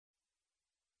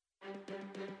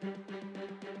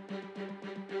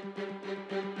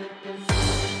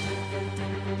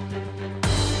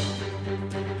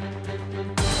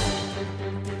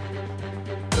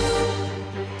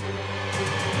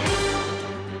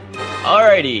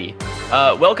Alrighty,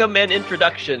 welcome and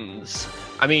introductions.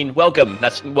 I mean, welcome.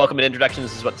 That's welcome and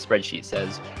introductions is what the spreadsheet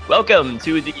says. Welcome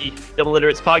to the Film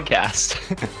Illiterates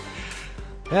podcast.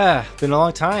 Yeah, been a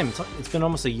long time. It's been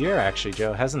almost a year, actually,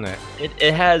 Joe, hasn't it?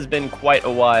 It has been quite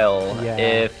a while. Yeah.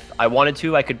 If I wanted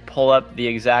to, I could pull up the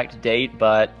exact date,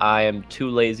 but I am too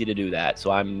lazy to do that,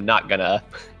 so I'm not gonna.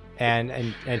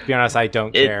 And to be honest, I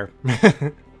don't care.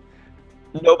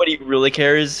 Nobody really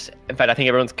cares. In fact, I think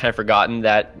everyone's kind of forgotten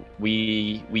that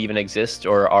we even exist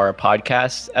or are a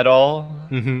podcast at all.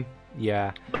 Mm-hmm.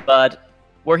 Yeah. But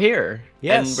we're here.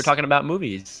 Yes. And we're talking about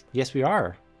movies. Yes, we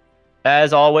are.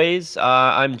 As always,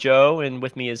 I'm Joe, and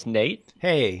with me is Nate.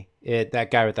 Hey,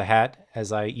 that guy with the hat,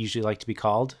 as I usually like to be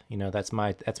called. You know, that's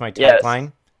my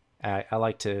tagline. Yes. I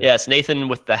like to. Yes, Nathan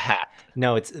with the hat.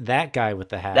 No, it's that guy with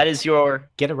the hat. That is your.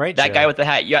 Get it right. That Joe. guy with the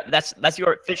hat. Yeah, that's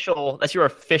your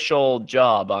official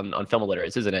job on Film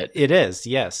Illiterates, isn't it? It is.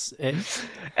 Yes.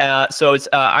 So it's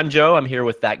I'm Joe. I'm here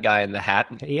with that guy in the hat.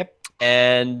 Yep.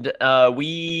 And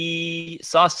we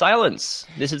saw Silence.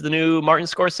 This is the new Martin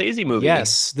Scorsese movie.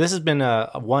 Yes, this has been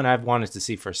one I've wanted to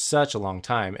see for such a long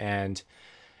time, and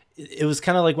it was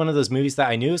kind of like one of those movies that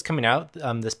I knew was coming out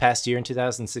this past year in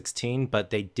 2016,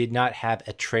 but they did not have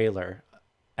a trailer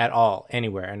at all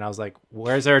anywhere. And I was like,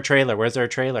 where's our trailer? Where's our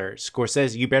trailer?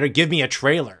 Scorsese, you better give me a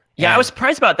trailer. Yeah, and I was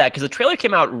surprised about that because the trailer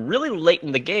came out really late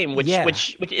in the game, which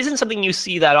isn't something you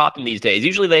see that often these days.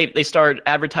 Usually they start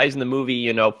advertising the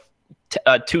movie,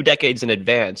 2 decades in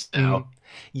advance now.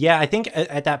 Yeah, I think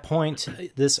at that point,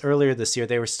 earlier this year,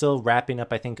 they were still wrapping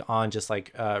up, I think, on just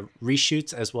like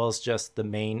reshoots as well as just the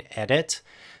main edit.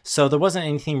 So there wasn't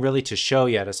anything really to show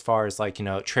yet as far as like,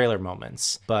 trailer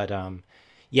moments. But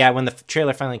yeah, when the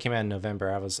trailer finally came out in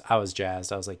November, I was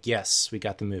jazzed. I was like, yes, we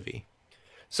got the movie.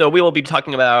 So we will be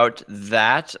talking about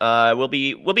that. We'll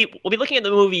be looking at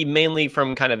the movie mainly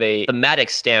from kind of a thematic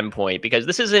standpoint, because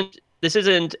this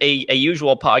isn't a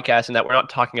usual podcast in that we're not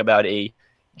talking about a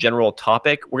general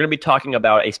topic. We're going to be talking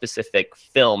about a specific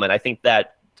film, and I think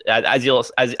that as you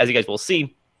guys will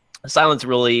see, Silence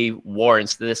really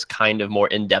warrants this kind of more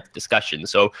in-depth discussion.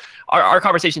 So our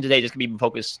conversation today is just going to be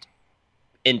focused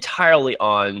entirely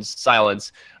on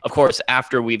Silence, of course,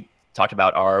 after we've talked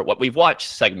about our what we've watched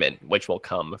segment, which will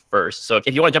come first. So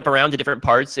if you want to jump around to different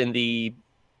parts in the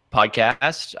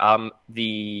podcast,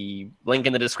 the link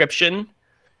in the description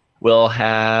will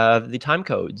have the time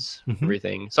codes,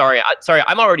 everything. Sorry,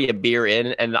 I'm already a beer in,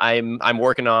 and I'm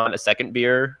working on a second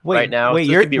beer right now. Wait,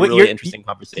 so this could be a really interesting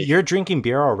conversation. You're drinking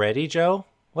beer already, Joe?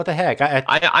 What the heck?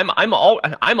 I'm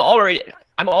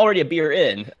already a beer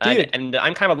in, and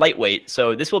I'm kind of lightweight,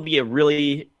 so this will be a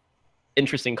really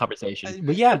interesting conversation.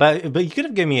 But yeah, but you could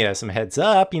have given me some heads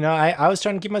up. I was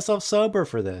trying to keep myself sober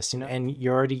for this. And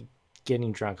you're already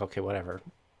getting drunk. Okay, whatever.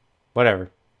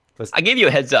 I gave you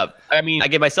a heads up. I mean, I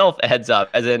gave myself a heads up,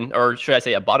 as in, or should I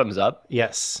say a bottoms up?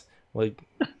 Yes. Well,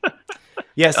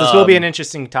 yes, this will be an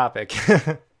interesting topic.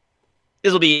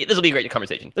 This will be a great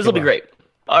conversation. This will be great.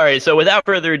 All right, so without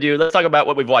further ado, let's talk about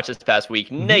what we've watched this past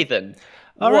week. Nathan,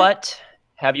 what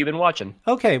have you been watching?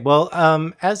 Okay, well,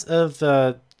 as of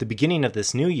the beginning of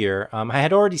this new year, I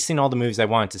had already seen all the movies I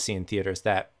wanted to see in theaters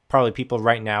that probably people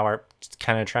right now are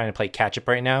kind of trying to play catch up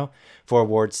right now for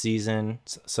awards season.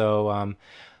 So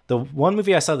the one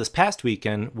movie I saw this past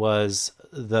weekend was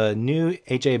the new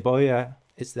A.J. Boya.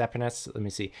 Is that pronounced? Let me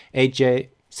see.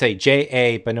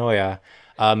 J.A. Benoya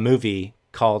movie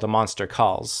called A Monster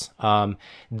Calls.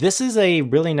 This is a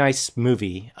really nice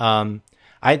movie.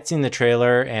 I'd seen the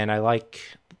trailer and I like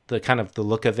the kind of the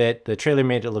look of it. The trailer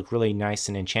made it look really nice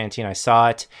and enchanting. I saw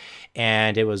it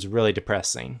and it was really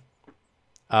depressing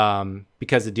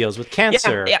because it deals with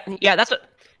cancer. Yeah.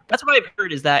 That's what I've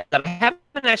heard, is that I haven't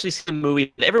actually seen the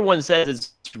movie, but everyone says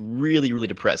it's really, really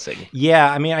depressing.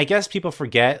 Yeah, I mean, I guess people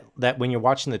forget that when you're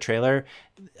watching the trailer,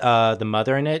 the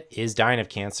mother in it is dying of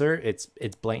cancer. It's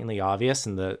blatantly obvious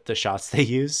in the shots they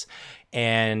use.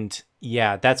 And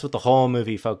yeah, that's what the whole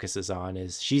movie focuses on,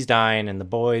 is she's dying and the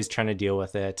boy's trying to deal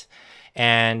with it.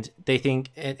 And they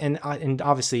think, and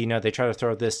obviously, they try to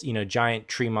throw this, giant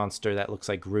tree monster that looks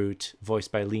like Groot,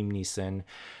 voiced by Liam Neeson,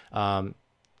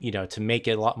 to make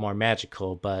it a lot more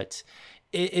magical, but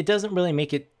it doesn't really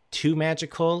make it too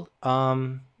magical.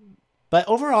 But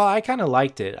overall, I kind of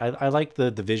liked it. I like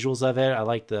the visuals of it. I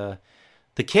like the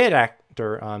kid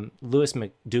actor, Louis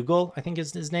McDougall, I think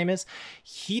his name is.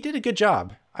 He did a good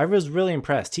job. I was really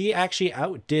impressed. He actually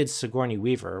outdid Sigourney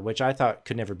Weaver, which I thought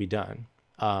could never be done.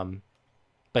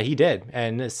 But he did,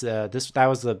 and that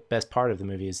was the best part of the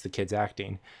movie is the kids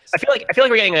acting. I feel like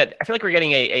we're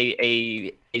getting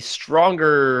a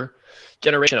stronger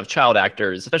generation of child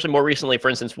actors, especially more recently. For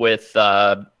instance, with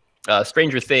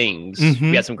Stranger Things,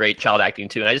 we had some great child acting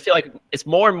too, and I just feel like it's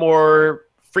more and more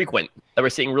frequent that we're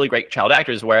seeing really great child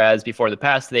actors, whereas before in the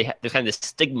past there's kind of this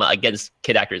stigma against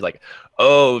kid actors, like,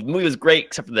 oh, the movie was great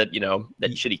except for that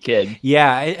that shitty kid.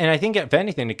 Yeah, and I think if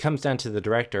anything, it comes down to the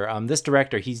director. This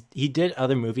director, he did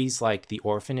other movies like The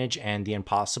Orphanage and The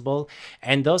Impossible,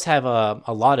 and those have a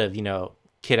lot of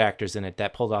kid actors in it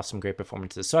that pulled off some great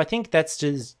performances. So I think that's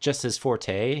just his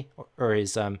forte, or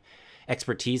his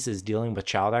expertise is dealing with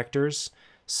child actors.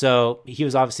 So he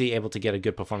was obviously able to get a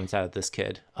good performance out of this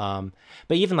kid. But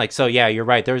even yeah, you're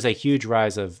right. There was a huge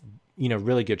rise of,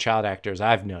 really good child actors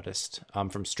I've noticed,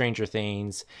 from Stranger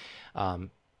Things,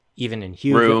 even in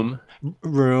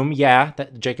Room. Yeah.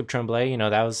 That Jacob Tremblay,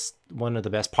 that was one of the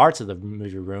best parts of the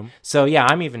movie Room. So yeah,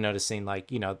 I'm even noticing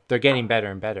they're getting better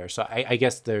and better. So I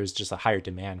guess there's just a higher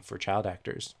demand for child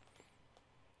actors.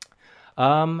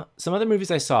 Some other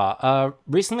movies I saw.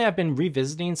 Recently I've been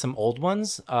revisiting some old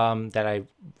ones that I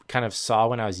kind of saw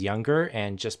when I was younger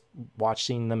and just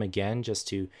watching them again just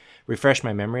to refresh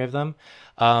my memory of them.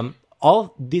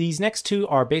 All these next two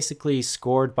are basically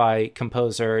scored by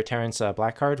composer Terrence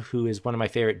Blackard, who is one of my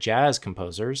favorite jazz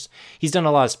composers. He's done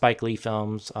a lot of Spike Lee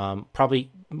films.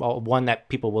 Probably one that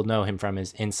people will know him from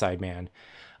is Inside Man.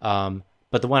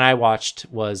 But the one I watched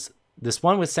was this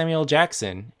one with Samuel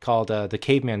Jackson called The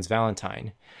Caveman's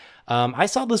Valentine. I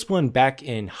saw this one back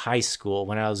in high school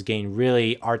when I was getting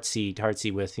really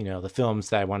artsy-tartsy with, the films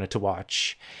that I wanted to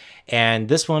watch. And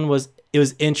this one was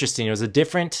interesting. It was a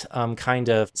different kind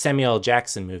of Samuel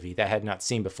Jackson movie that I had not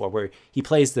seen before, where he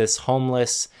plays this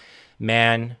homeless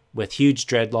man with huge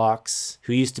dreadlocks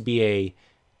who used to be a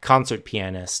concert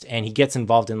pianist, and he gets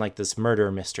involved in this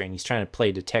murder mystery, and he's trying to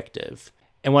play detective.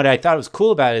 And what I thought was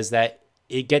cool about it is that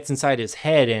it gets inside his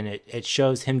head, and it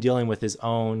shows him dealing with his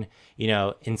own,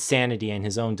 insanity and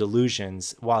his own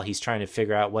delusions while he's trying to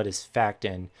figure out what is fact.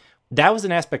 And that was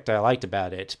an aspect I liked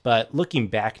about it. But looking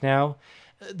back now,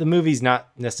 the movie's not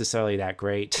necessarily that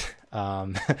great.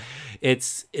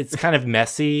 It's kind of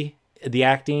messy. The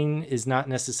acting is not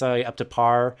necessarily up to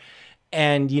par.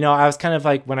 And, I was kind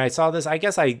of when I saw this, I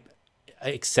guess I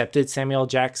accepted Samuel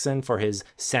Jackson for his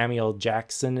Samuel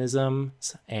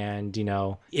Jacksonisms, and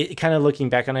it kind of looking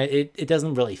back on it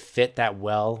doesn't really fit that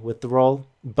well with the role.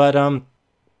 But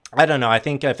I don't know, I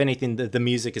think if anything the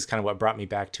music is kind of what brought me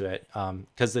back to it,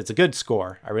 because it's a good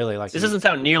score. I really like this. Doesn't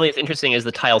sound nearly as interesting as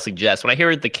the title suggests. When I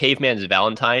hear The Caveman's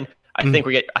Valentine, I think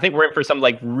we're in for some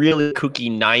really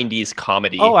kooky '90s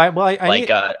comedy. Oh, like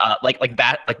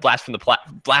Blast from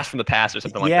the Past or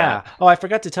something like that. Yeah. Oh, I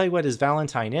forgot to tell you what his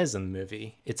Valentine is in the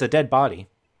movie. It's a dead body.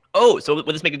 Oh, so would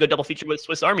this make a good double feature with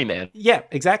Swiss Army Man? Yeah,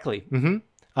 exactly.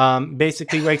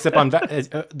 Basically, wakes up on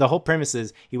the whole premise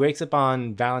is he wakes up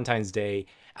on Valentine's Day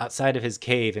outside of his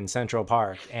cave in Central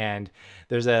Park, and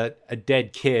there's a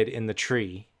dead kid in the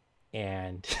tree.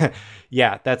 And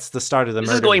yeah, that's the start of the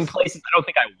murder. This is going places I don't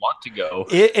think I want to go.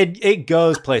 It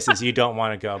goes places you don't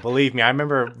want to go. Believe me, I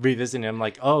remember revisiting it. I'm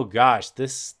like, oh gosh,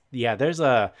 there's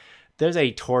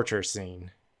a torture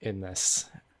scene in this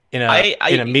in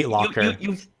a meat locker.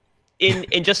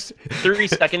 In just 30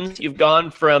 seconds, you've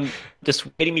gone from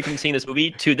dissuading me from seeing this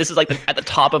movie to this is at the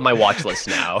top of my watch list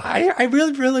now. I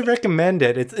really, really recommend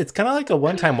it. It's kind of like a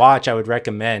one-time watch I would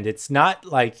recommend. It's not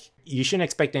you shouldn't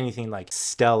expect anything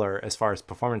stellar as far as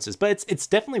performances, but it's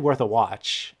definitely worth a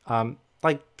watch.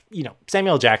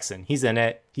 Samuel Jackson, he's in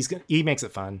it. He makes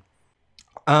it fun.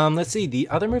 Let's see. The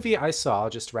other movie I saw,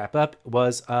 just to wrap up,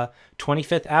 was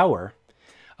 25th Hour.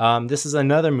 This is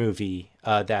another movie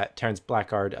that Terrence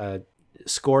Blackard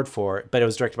scored for, but it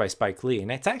was directed by Spike Lee.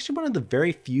 And it's actually one of the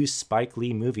very few Spike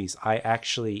Lee movies I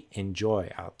actually enjoy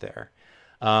out there.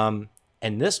 And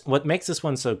what makes this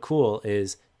one so cool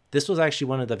is this was actually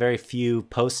one of the very few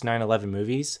post 9/11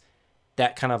 movies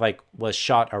that kind of was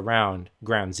shot around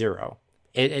Ground Zero.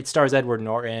 It stars Edward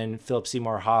Norton, Philip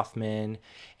Seymour Hoffman,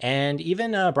 and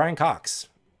even Brian Cox.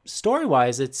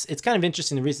 Story-wise, it's kind of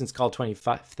interesting. The reason it's called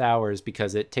 25th Hours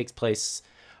because it takes place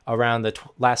around the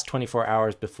last 24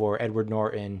 hours before Edward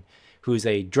Norton, who's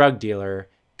a drug dealer,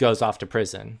 goes off to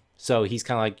prison. So he's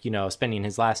kind of spending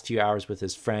his last few hours with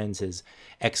his friends, his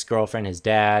ex-girlfriend, his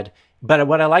dad. But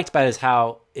what I liked about it is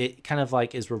how it kind of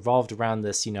is revolved around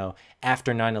this,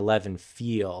 after 9/11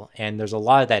 feel. And there's a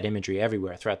lot of that imagery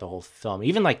everywhere throughout the whole film.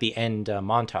 Even the end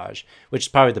montage, which is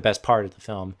probably the best part of the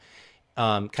film,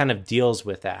 kind of deals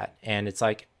with that. And it's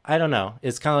I don't know.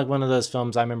 It's kind of one of those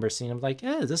films I remember seeing. I'm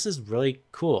yeah, this is really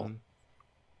cool.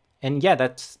 And yeah,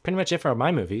 that's pretty much it for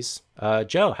my movies.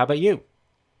 Joe, how about you?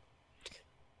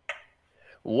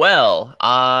 Well,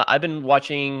 I've been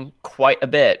watching quite a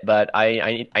bit, but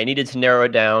I needed to narrow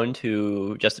it down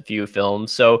to just a few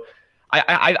films. So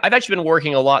I've actually been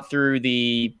working a lot through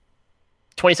the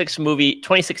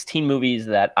 2016 movies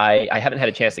that I haven't had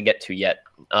a chance to get to yet.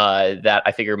 That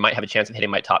I figure might have a chance of hitting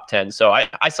my top 10. So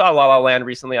I saw La La Land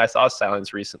recently. I saw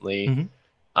Silence recently. Hmm.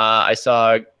 I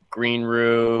saw Green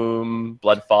Room,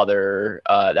 Bloodfather,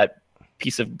 that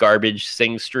piece of garbage,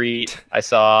 Sing Street. I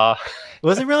saw.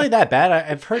 Was it really that bad?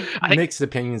 I've heard I think mixed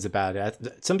opinions about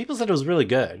it. Some people said it was really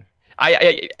good.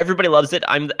 everybody loves it.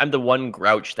 I'm the one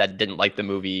grouch that didn't like the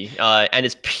movie, and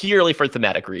it's purely for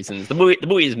thematic reasons. The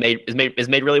movie is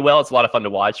made really well. It's a lot of fun to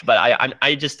watch, but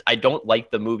I don't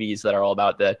like the movies that are all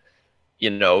about the, you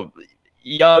know,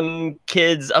 young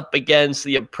kids up against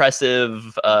the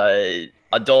oppressive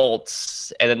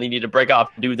adults, and then they need to break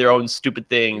off and do their own stupid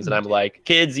things. And I'm like,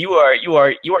 kids, you are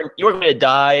going to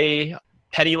die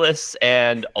penniless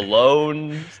and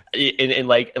alone in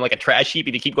like a trash heap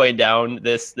if you keep going down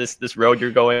this road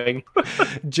you're going.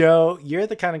 Joe, you're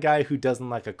the kind of guy who doesn't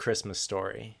like A Christmas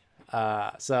Story.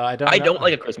 So I don't I know. don't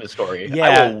like A Christmas Story. Yeah.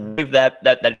 I will wave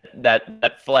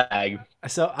that flag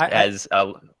So as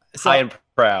so high and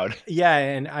proud. yeah,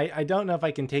 and I don't know if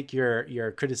I can take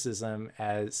your criticism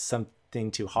as something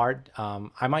too hard.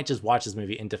 I might just watch this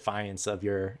movie in defiance of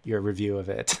your review of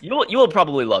it. You will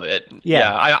probably love it.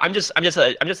 Yeah. I'm just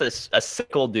a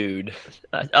sickle dude.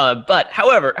 But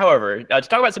however, to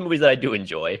talk about some movies that I do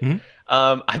enjoy, Mhm.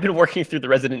 I've been working through the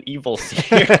Resident Evil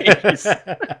series,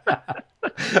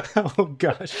 Oh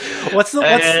gosh, what's the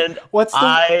and what's the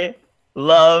I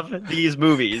love these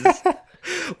movies.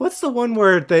 what's the one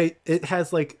where it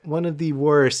has like one of the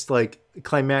worst like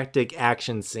climactic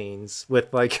action scenes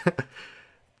with like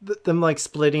them like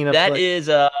splitting up. That like, is,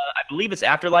 I believe it's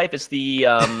Afterlife. It's the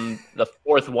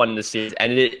fourth one in the series,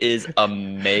 and it is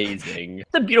amazing.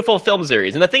 It's a beautiful film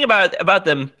series, and the thing about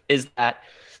them is that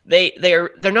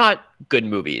they're not good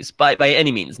movies by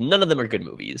any means. None of them are good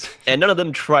movies, and none of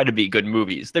them try to be good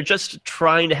movies. They're just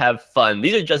trying to have fun.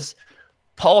 These are just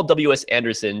Paul W.S.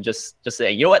 Anderson just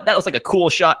saying, you know what, that was like a cool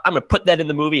shot. I'm gonna put that in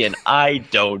the movie, and I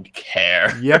don't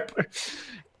care. Yep.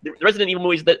 The Resident Evil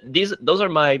movies, those are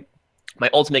my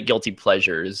ultimate guilty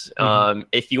pleasures. Mhm.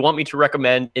 If you want me to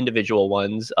recommend individual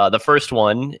ones, the first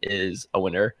one is a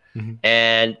winner, Mhm.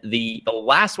 and the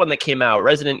last one that came out,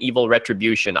 Resident Evil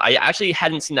Retribution. I actually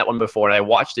hadn't seen that one before, and I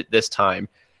watched it this time,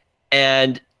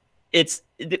 and they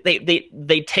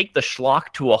take the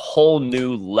schlock to a whole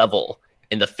new level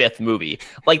in the fifth movie.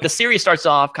 Like the series starts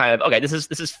off kind of okay, this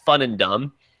is fun and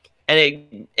dumb, and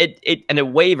it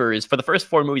wavers for the first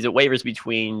four movies. It wavers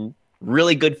between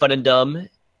really good fun and dumb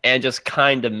and just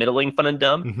kind of middling fun and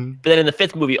dumb. Mhm. But then in the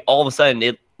fifth movie, all of a sudden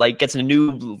it like gets a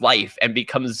new life and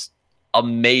becomes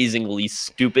amazingly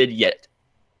stupid yet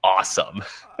awesome.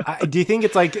 Do you think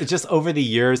it's like just over the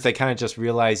years they kind of just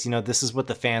realize, this is what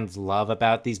the fans love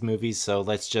about these movies, so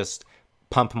let's just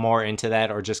pump more into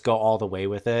that or just go all the way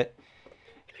with it?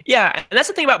 Yeah, and that's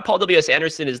the thing about Paul W.S.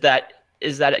 Anderson is that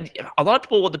a lot of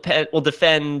people will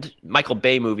defend Michael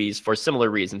Bay movies for similar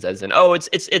reasons, as in, oh, it's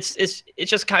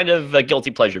just kind of a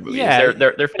guilty pleasure movies. Yeah.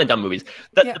 They're fun and dumb movies.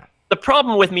 Yeah. The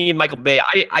problem with me and Michael Bay,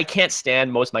 I can't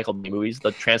stand most Michael Bay movies.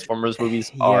 The Transformers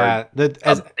movies are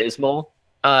abysmal.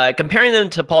 Comparing them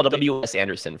to Paul W.S.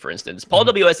 Anderson, for instance, Paul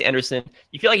W.S. Anderson,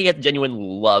 you feel like he has genuine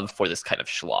love for this kind of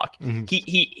schlock. Mhm.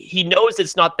 He knows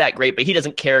it's not that great, but he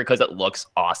doesn't care because it looks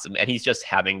awesome, and he's just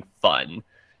having fun.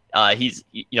 He's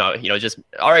just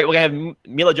all right. We're gonna have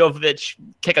Mila Jovovich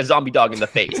kick a zombie dog in the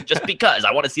face just because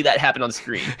I want to see that happen on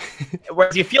screen.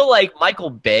 Whereas you feel like Michael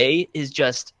Bay is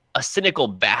just a cynical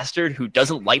bastard who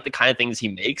doesn't like the kind of things he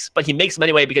makes, but he makes them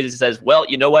anyway because he says, "Well,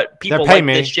 you know what? People like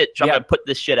this shit, so I'm gonna put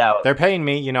this shit out." They're paying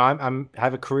me. I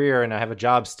have a career and I have a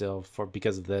job still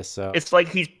because of this. So it's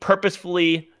like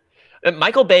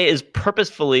Michael Bay is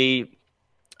purposefully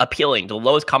appealing to the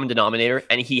lowest common denominator,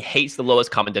 and he hates the lowest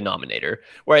common denominator.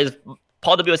 Whereas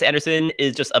Paul W.S. Anderson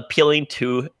is just appealing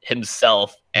to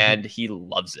himself, and he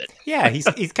loves it. Yeah,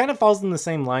 he's kind of falls in the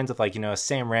same lines of like, a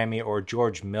Sam Raimi or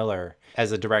George Miller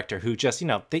as a director who just,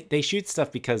 they shoot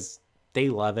stuff because they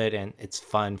love it and it's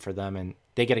fun for them and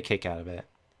they get a kick out of it.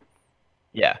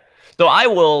 Yeah. So I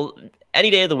will, any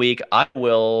day of the week, I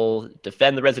will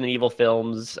defend the Resident Evil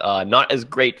films, not as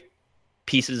great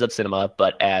pieces of cinema,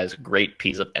 but as great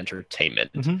pieces of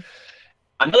entertainment. Mm-hmm.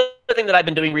 Another thing that I've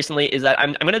been doing recently is that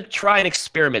I'm going to try an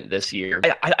experiment this year.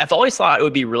 I've always thought it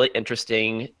would be really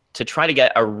interesting to try to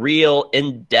get a real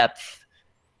in-depth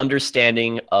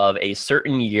understanding of a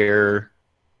certain year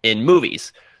in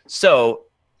movies. So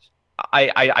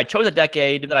I chose a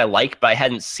decade that I like, but I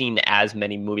hadn't seen as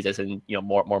many movies as in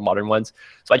more modern ones.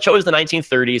 So I chose the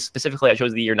 1930s. Specifically, I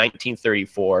chose the year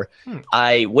 1934.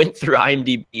 I went through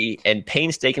IMDb and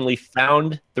painstakingly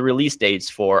found the release dates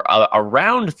for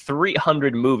around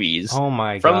 300 movies Oh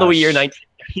my from the year gosh.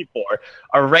 1934.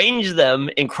 Arranged them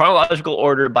in chronological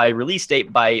order by release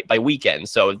date by weekend.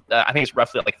 So I think it's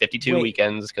roughly like 52 Wait.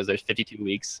 weekends because there's 52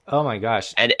 weeks. Oh my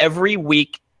gosh. And every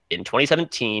week in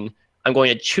 2017, I'm going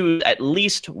to choose at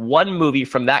least one movie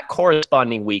from that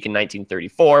corresponding week in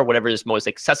 1934, whatever is most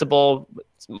accessible.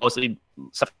 It's mostly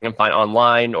stuff I can find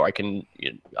online or I can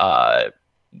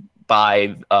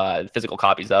buy physical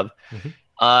copies of.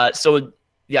 So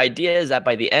the idea is that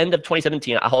by the end of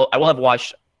 2017, I will have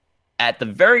watched at the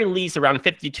very least around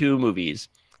 52 movies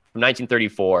from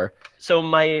 1934. So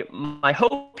my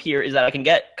hope here is that I can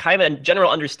get kind of a general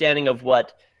understanding of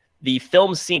what the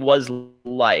film scene was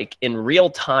like in real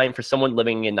time for someone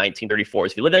living in 1934.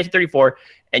 So if you lived in 1934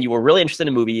 and you were really interested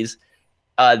in movies,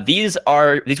 these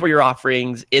were your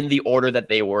offerings in the order that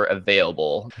they were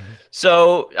available.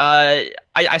 So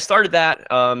I started that.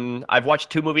 I've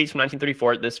watched 2 movies from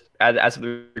 1934. As of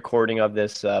the recording of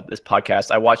this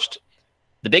podcast, I watched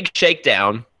The Big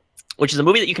Shakedown, which is a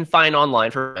movie that you can find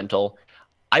online for rental.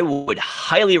 I would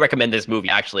highly recommend this movie.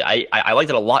 Actually, I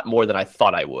liked it a lot more than I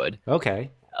thought I would.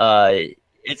 Okay.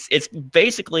 It's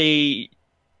basically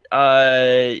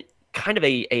kind of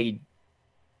a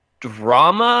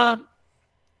drama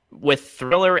with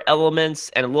thriller elements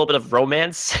and a little bit of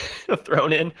romance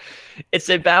thrown in. It's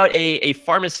about a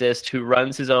pharmacist who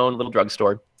runs his own little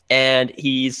drugstore, and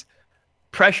he's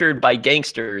pressured by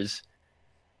gangsters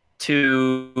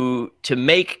to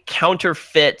make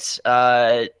counterfeit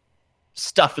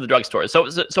stuff for the drugstore.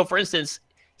 So for instance,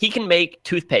 he can make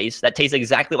toothpaste that tastes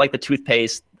exactly like the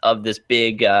toothpaste of this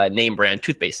big name brand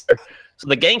toothpaste. So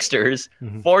the gangsters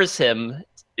force him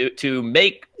to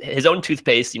make his own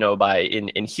toothpaste,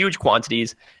 in huge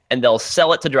quantities, and they'll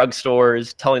sell it to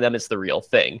drugstores, telling them it's the real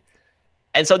thing.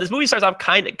 And so this movie starts off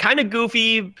kind of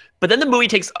goofy, but then the movie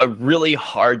takes a really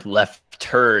hard left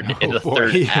turn in the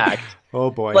third act.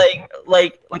 Oh boy!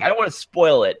 Like I don't want to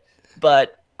spoil it,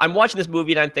 but I'm watching this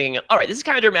movie and I'm thinking, all right, this is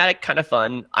kind of dramatic, kind of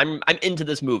fun. I'm into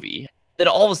this movie. Then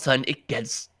all of a sudden it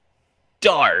gets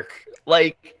dark,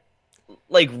 like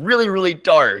really, really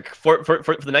dark for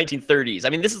the 1930s. I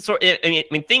mean, this is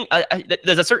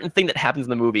there's a certain thing that happens in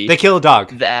the movie. They kill a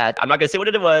dog. That I'm not gonna say what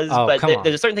it was, but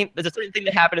there's a certain thing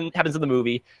that happens in the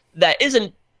movie that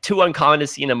isn't too uncommon to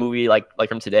see in a movie like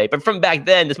from today. But from back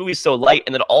then, this movie's so light,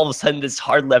 and then all of a sudden this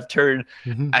hard left turn,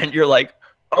 and you're like,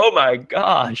 oh my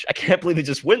gosh, I can't believe it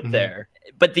just went there.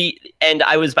 But and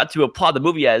I was about to applaud the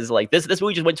movie as like this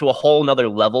movie just went to a whole nother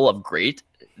level of great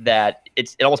that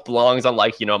it almost belongs on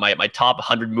like, my top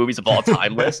 100 movies of all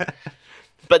time list.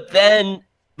 But then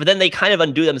they kind of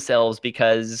undo themselves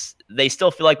because they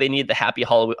still feel like they need the happy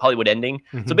Hollywood ending.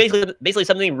 So basically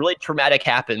something really traumatic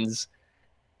happens.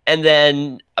 And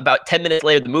then about 10 minutes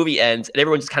later, the movie ends, and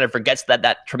everyone just kind of forgets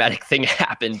that traumatic thing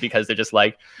happened because they're just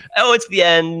like, "Oh, it's the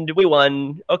end. We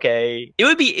won. Okay." It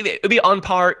would be on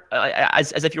par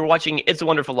as if you were watching It's a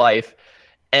Wonderful Life,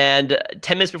 and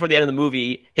 10 minutes before the end of the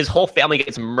movie, his whole family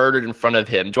gets murdered in front of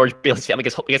him. George Bailey's family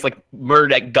gets like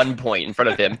murdered at gunpoint in front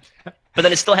of him. But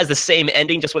then it still has the same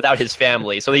ending, just without his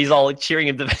family. So he's all cheering,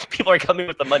 and the people are coming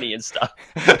with the money and stuff.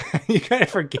 You kind of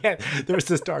forget there's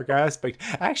this dark aspect.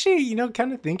 Actually,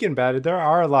 kind of thinking about it, there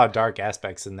are a lot of dark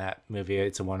aspects in that movie,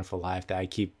 It's a Wonderful Life, that I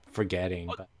keep forgetting.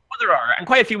 But there are, and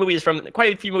quite a few movies from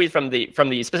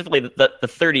the specifically the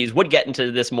 30s would get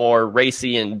into this more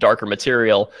racy and darker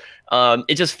material.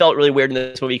 It just felt really weird in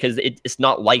this movie because it's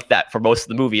not like that for most of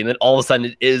the movie, and then all of a sudden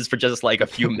it is for just like a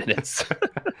few minutes.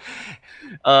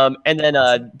 And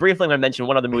then briefly, I'm going to mention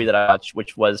one other movie that I watched,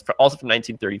 which was also from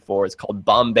 1934. It's called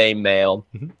Bombay Mail.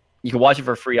 You can watch it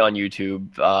for free on YouTube.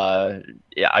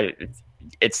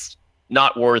 It's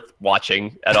not worth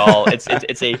watching at all.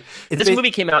 This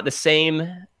movie came out the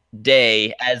same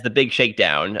day as The Big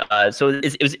Shakedown. So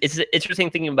it's interesting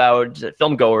thinking about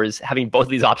film goers having both of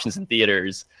these options in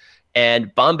theaters.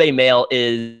 And Bombay Mail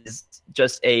is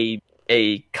just a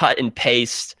cut and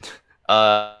paste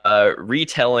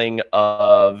retelling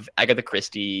of Agatha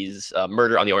Christie's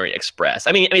Murder on the Orient Express.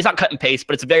 I mean, it's not cut and paste,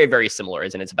 but it's very, very similar.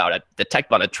 It's about a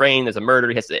detective on a train. There's a murder.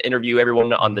 He has to interview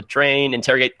everyone on the train,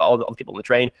 interrogate all the people on the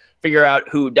train, figure out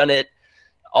who done it,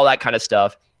 all that kind of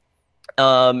stuff.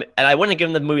 And I wouldn't have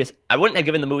given the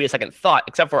movie a second thought,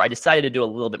 except for I decided to do a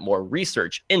little bit more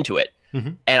research into it,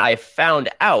 and I found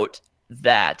out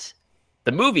that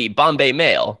the movie Bombay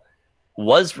Mail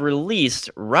was released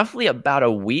roughly about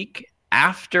a week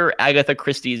after Agatha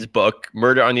Christie's book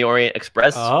Murder on the Orient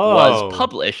Express was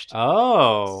published.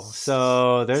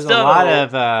 So there's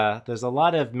a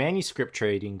lot of manuscript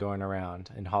trading going around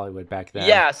in Hollywood back then.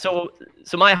 Yeah, so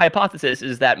my hypothesis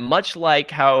is that much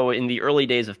like how in the early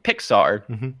days of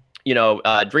Pixar,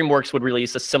 DreamWorks would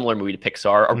release a similar movie to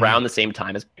Pixar around the same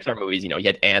time as Pixar movies. You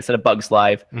had Ants and a Bug's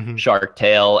Life, Shark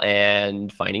Tale,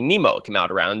 and Finding Nemo came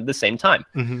out around the same time.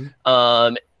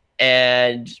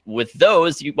 And with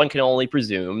those, one can only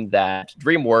presume that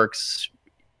DreamWorks,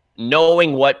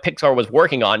 knowing what Pixar was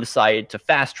working on, decided to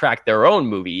fast track their own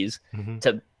movies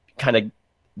to kind of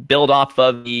build off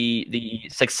of the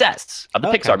success of the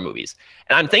Pixar movies.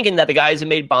 And I'm thinking that the guys who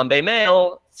made Bombay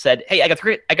Mail said, hey,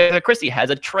 Agatha Christie has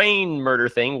a train murder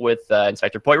thing with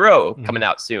Inspector Poirot coming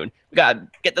out soon. We got to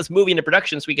get this movie into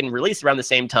production so we can release around the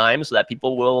same time so that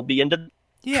people will be into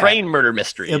train murder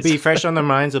mysteries. It'll be fresh on their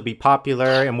minds, it'll be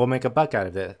popular, and we'll make a buck out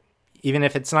of it, even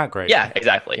if it's not great. Yeah,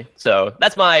 exactly. So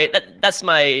that's my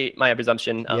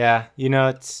presumption.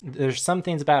 There's some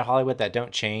things about Hollywood that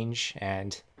don't change,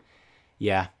 and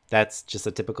yeah, that's just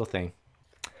a typical thing.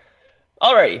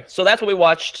 Alrighty, so that's what we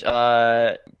watched.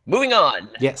 Moving on.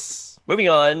 Yes. Moving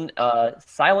on.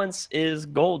 Silence is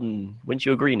Golden. Wouldn't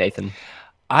you agree, Nathan?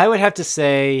 I would have to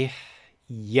say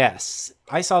yes.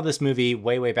 I saw this movie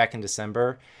way back in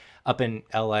December up in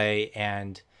LA,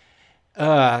 and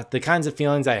the kinds of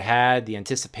feelings I had, the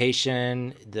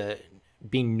anticipation, the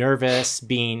being nervous,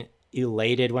 being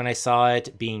elated when I saw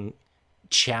it, being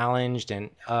challenged, and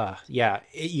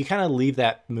you kind of leave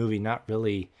that movie not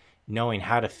really knowing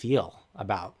how to feel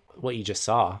about what you just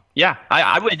saw. Yeah,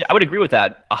 I would agree with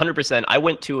that 100%. I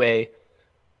went to a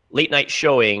late night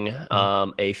showing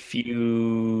a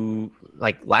few,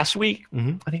 like last week,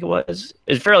 I think it was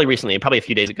fairly recently, probably a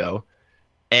few days ago.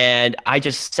 And I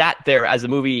just sat there as the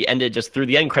movie ended, just through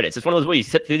the end credits. It's one of those movies,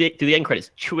 you sit through the end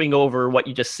credits, chewing over what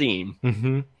you just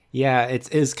seen. Yeah,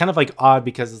 it's kind of like odd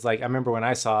because it's like, I remember when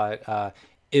I saw it,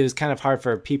 it was kind of hard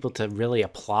for people to really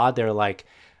applaud. They're like,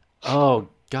 oh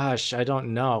gosh, I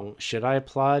don't know. Should I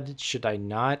applaud? Should I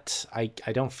not? I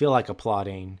don't feel like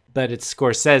applauding, but it's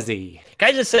Scorsese. Can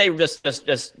I just say,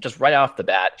 just right off the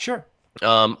bat? Sure.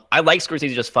 I like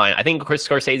Scorsese just fine. I think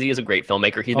Scorsese is a great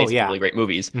filmmaker. He's made some really great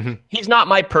movies. He's not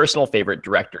my personal favorite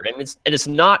director, and it's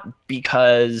not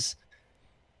because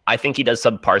I think he does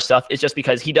subpar stuff. It's just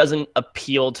because he doesn't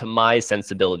appeal to my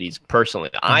sensibilities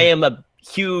personally. I am a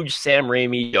huge Sam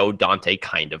Raimi, Joe Dante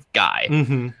kind of guy.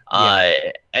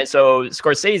 And so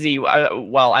Scorsese,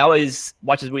 while I always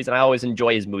watch his movies and I always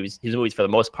enjoy his movies for the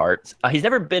most part, he's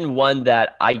never been one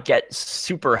that I get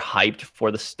super hyped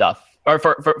for the stuff, or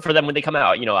for them when they come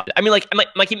out. I mean,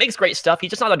 like he makes great stuff.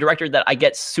 He's just not a director that I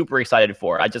get super excited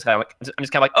for. I'm just kind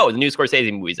of like, oh, the new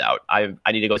Scorsese movie's out. I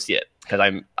need to go see it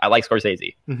because I like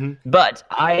Scorsese. But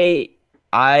I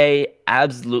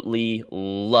absolutely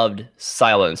loved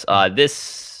Silence.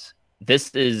 This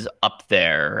is up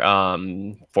there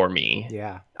for me.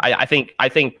 Yeah. I think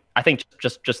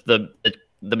just the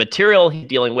material he's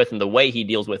dealing with and the way he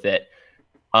deals with it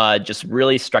just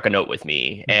really struck a note with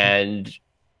me. And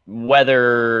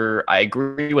whether I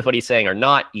agree with what he's saying or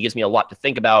not, he gives me a lot to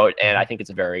think about, and I think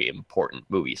it's a very important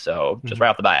movie. So just right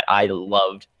off the bat, I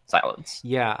loved Silence.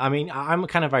 Yeah, I mean, I'm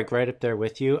kind of like right up there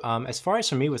with you. As far as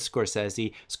for me with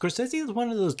Scorsese is one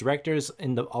of those directors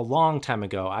a long time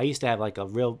ago I used to have like a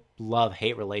real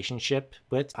love-hate relationship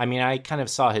with. I mean, I kind of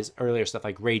saw his earlier stuff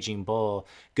like Raging Bull,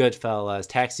 Goodfellas,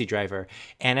 Taxi Driver,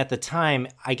 and at the time,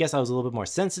 I guess I was a little bit more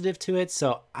sensitive to it,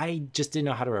 so I just didn't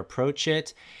know how to approach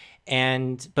it.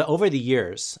 But over the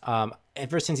years,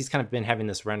 ever since he's kind of been having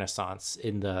this renaissance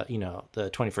in the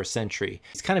 21st century,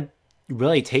 he's kind of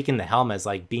really taken the helm as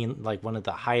like being like one of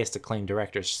the highest acclaimed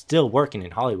directors still working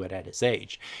in Hollywood at his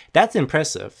age. That's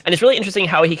impressive. And it's really interesting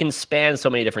how he can span so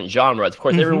many different genres. Of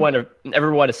course,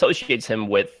 everyone associates him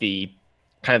with the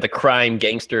kind of the crime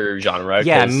gangster genre.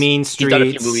 Yeah, Mean Streets. He's done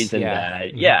a few movies in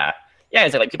that. Yeah.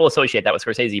 It's like people associate that with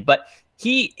Scorsese, but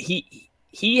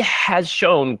he has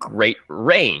shown great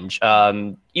range.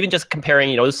 Even just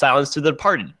comparing, Silence to The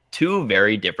Departed, two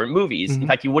very different movies. In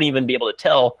fact, you wouldn't even be able to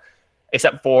tell,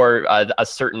 except for a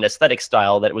certain aesthetic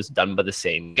style, that it was done by the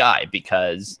same guy,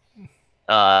 because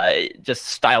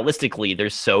just stylistically they're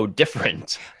so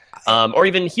different. Or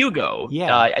even Hugo.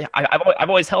 Yeah. I've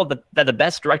always held that the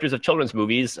best directors of children's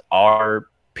movies are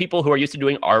people who are used to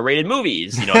doing R-rated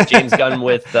movies. James Gunn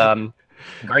with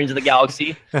Guardians of the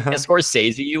Galaxy, and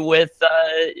Scorsese with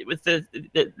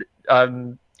the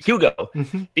Hugo,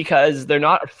 because they're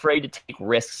not afraid to take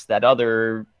risks that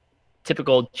other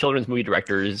typical children's movie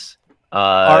directors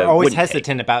are always wouldn't take.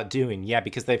 hesitant about doing. Yeah,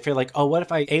 because they feel like, oh, what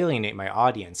if I alienate my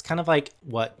audience? Kind of like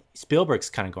what Spielberg's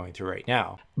kind of going through right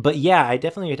now. But yeah, I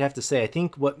definitely would have to say, I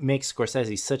think what makes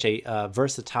Scorsese such a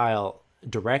versatile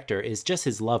director is just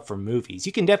his love for movies.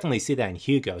 You can definitely see that in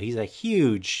Hugo. He's a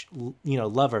huge,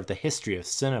 lover of the history of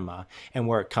cinema and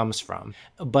where it comes from,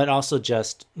 but also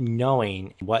just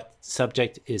knowing what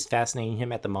subject is fascinating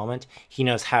him at the moment, he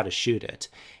knows how to shoot it.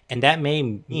 And that may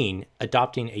mean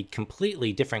adopting a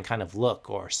completely different kind of look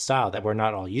or style that we're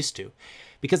not all used to.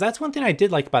 Because that's one thing I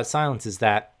did like about Silence, is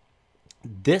that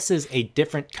this is a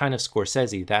different kind of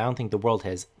Scorsese that I don't think the world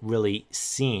has really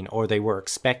seen or they were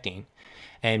expecting.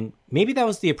 And maybe that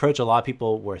was the approach a lot of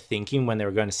people were thinking when they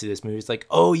were going to see this movie. It's like,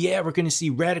 oh yeah, we're going to see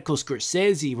radical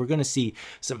Scorsese. We're going to see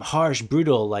some harsh,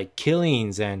 brutal like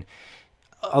killings. And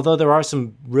although there are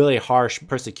some really harsh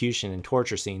persecution and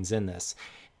torture scenes in this,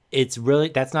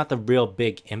 that's not the real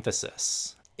big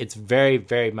emphasis. It's very,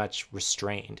 very much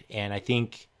restrained. And I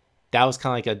think that was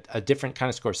kind of like a different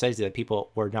kind of Scorsese that people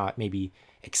were not maybe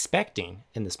expecting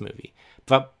in this movie.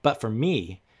 But for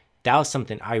me, that was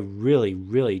something I really,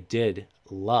 really did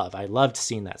love. I loved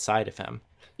seeing that side of him.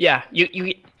 Yeah,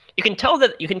 you can tell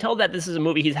that this is a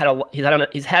movie he's had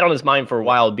on his mind for a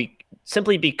while,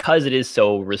 simply because it is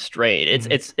so restrained.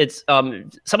 It's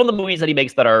some of the movies that he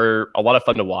makes that are a lot of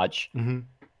fun to watch.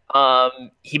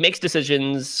 He makes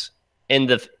decisions in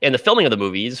the filming of the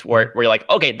movies where you're like,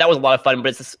 okay, that was a lot of fun, but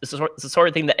it's the sort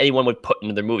of thing that anyone would put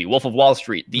into their movie. Wolf of Wall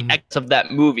Street, the X of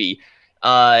that movie.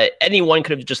 Anyone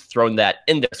could have just thrown that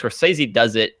in there. Scorsese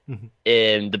does it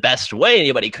in the best way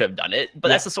anybody could have done it, but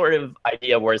that's the sort of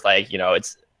idea where it's like,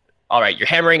 it's all right, you're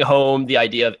hammering home the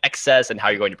idea of excess and how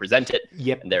you're going to present it.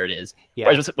 Yep. And there it is. Yeah.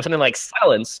 Whereas with something like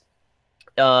Silence,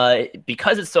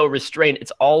 because it's so restrained,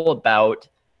 it's all about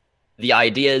the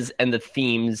ideas and the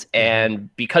themes,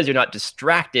 and because you're not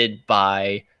distracted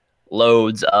by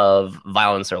loads of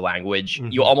violence or language,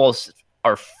 you almost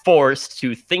are forced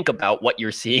to think about what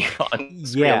you're seeing on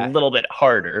screen a little bit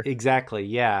harder. Exactly,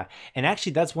 yeah. And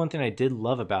actually, that's one thing I did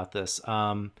love about this,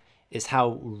 is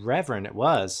how reverent it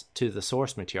was to the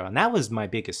source material. And that was my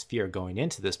biggest fear going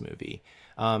into this movie.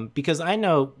 Because I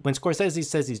know when Scorsese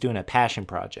says he's doing a passion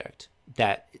project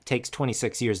that takes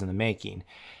 26 years in the making,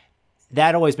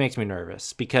 that always makes me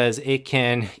nervous, because it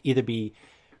can either be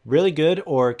really good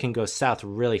or it can go south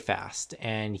really fast.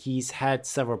 And he's had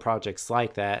several projects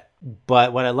like that.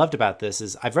 But what I loved about this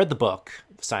is I've read the book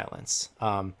Silence,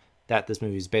 that this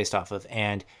movie is based off of,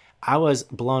 and I was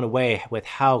blown away with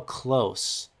how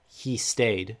close he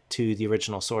stayed to the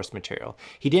original source material.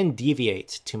 He didn't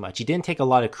deviate too much. He didn't take a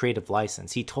lot of creative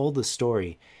license. He told the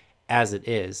story as it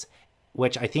is,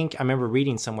 which I think I remember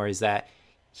reading somewhere is that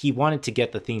he wanted to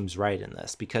get the themes right in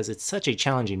this, because it's such a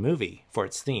challenging movie for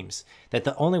its themes that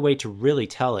the only way to really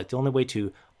tell it, the only way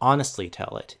to honestly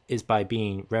tell it, is by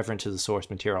being reverent to the source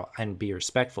material and be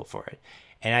respectful for it.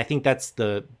 And I think that's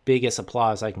the biggest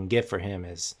applause I can give for him,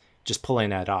 is just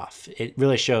pulling that off. It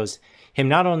really shows him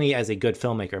not only as a good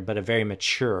filmmaker, but a very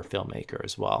mature filmmaker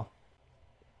as well.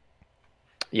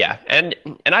 Yeah, and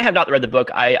I have not read the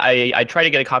book. I tried to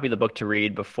get a copy of the book to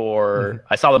read before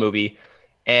I saw the movie,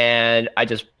 and I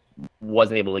just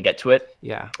wasn't able to get to it.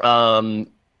 Yeah.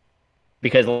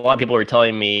 Because a lot of people were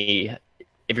telling me,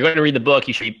 if you're going to read the book,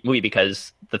 you should read the movie,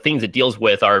 because the things it deals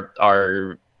with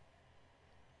are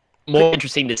more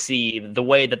interesting to see the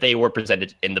way that they were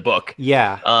presented in the book.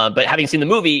 Yeah. But having seen the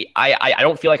movie, I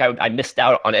don't feel like I missed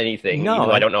out on anything. No, even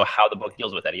though I don't know how the book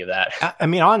deals with any of that. I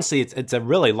mean, honestly, it's a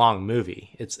really long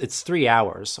movie. It's 3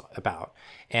 hours about.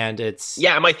 And it's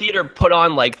my theater put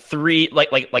on like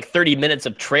 30 minutes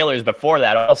of trailers before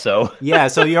that also. Yeah,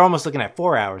 so you're almost looking at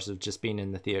 4 hours of just being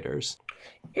in the theaters.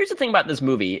 Here's the thing about this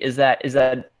movie is that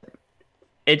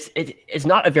it's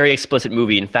not a very explicit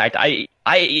movie. In fact,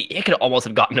 it could almost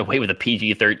have gotten away with a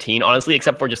PG-13, honestly,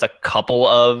 except for just a couple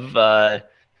of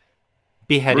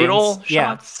beheadings, brutal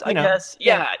shots, I guess.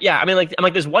 Yeah. I mean,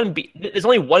 there's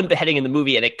only one beheading in the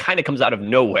movie, and it kind of comes out of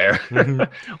nowhere.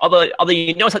 although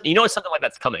you know something like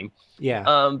that's coming. Yeah.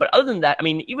 But other than that, I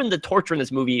mean, even the torture in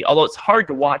this movie, although it's hard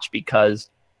to watch because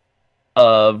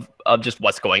of just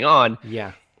what's going on.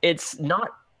 Yeah. It's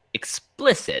not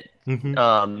explicit.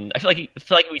 I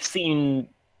feel like we've seen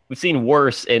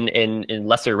worse in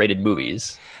lesser rated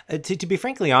movies. To be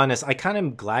frankly honest, I kind of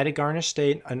am glad it garnished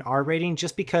an R rating,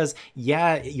 just because,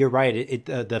 yeah, you're right.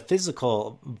 The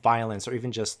physical violence or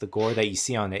even just the gore that you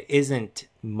see on it isn't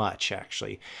much,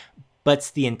 actually. But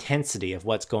it's the intensity of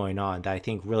what's going on that I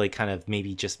think really kind of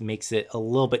maybe just makes it a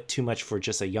little bit too much for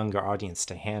just a younger audience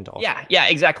to handle. Yeah,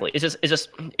 exactly. It's just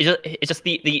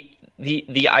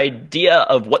the idea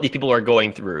of what these people are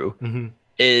going through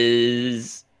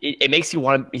is it makes you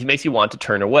want to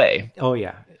turn away. Oh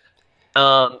yeah.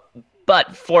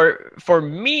 But for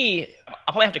me,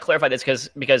 I'll probably have to clarify this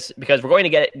because we're going to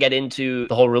get into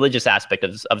the whole religious aspect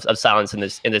of silence in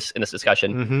this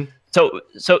discussion. Mm-hmm.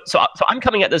 So I'm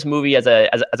coming at this movie as a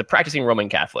practicing Roman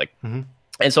Catholic. Mm-hmm.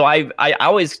 And so I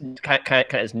always kind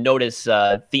of notice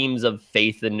themes of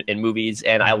faith in movies,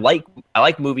 and I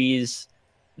like movies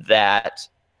that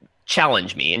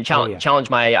challenge me and challenge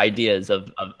my ideas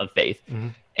of faith. Mm-hmm.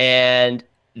 And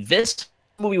this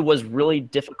movie was really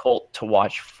difficult to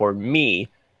watch for me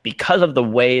because of the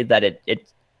way that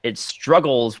it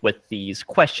struggles with these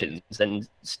questions. And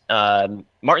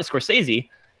Martin Scorsese,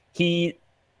 he's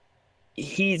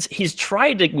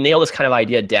tried to nail this kind of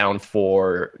idea down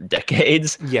for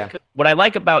decades. Yeah. What I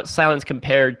like about Silence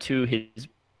compared to his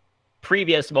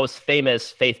previous most famous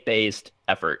faith-based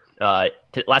effort,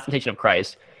 Last Temptation of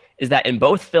Christ, is that in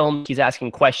both films he's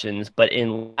asking questions, but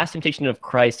in Last Temptation of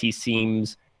Christ he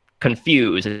seems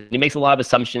confused and he makes a lot of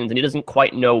assumptions and he doesn't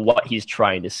quite know what he's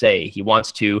trying to say. He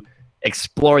wants to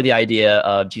explore the idea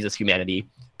of Jesus' humanity,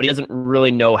 but he doesn't really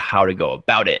know how to go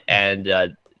about it. And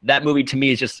that movie to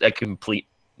me is just a complete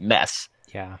mess.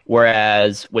 Yeah.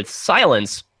 Whereas with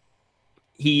Silence,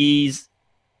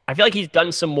 I feel like he's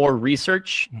done some more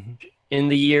research in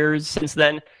the years since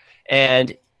then,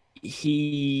 and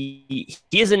he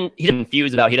isn't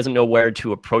confused about, he doesn't know where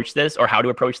to approach this or how to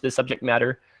approach this subject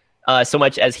matter. So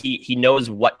much as he knows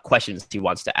what questions he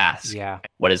wants to ask. Yeah.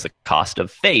 What is the cost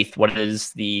of faith? What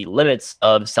is the limits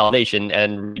of salvation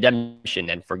and redemption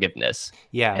and forgiveness?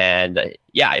 Yeah. And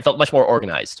it felt much more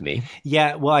organized to me.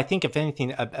 Yeah. Well, I think if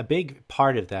anything, a big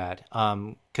part of that,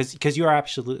 because you are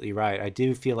absolutely right. I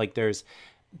do feel like there's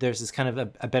this kind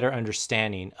of a better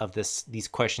understanding of these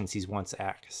questions he wants to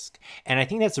ask. And I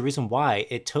think that's the reason why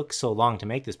it took so long to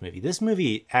make this movie. This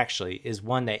movie actually is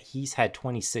one that he's had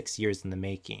 26 years in the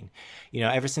making.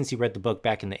 Ever since he read the book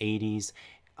back in the 80s,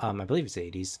 I believe it's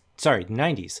the 80s, sorry,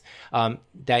 90s,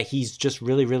 that he's just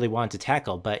really, really wanted to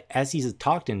tackle. But as he's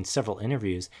talked in several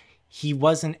interviews, he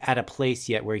wasn't at a place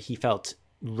yet where he felt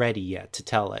ready yet to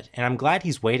tell it. And I'm glad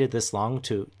he's waited this long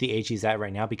to the age he's at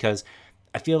right now, because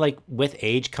I feel like with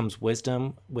age comes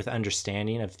wisdom, with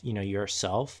understanding of,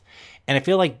 yourself. And I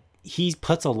feel like he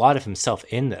puts a lot of himself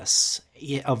in this,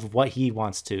 of what he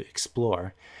wants to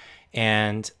explore.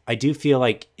 And I do feel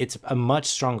like it's a much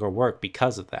stronger work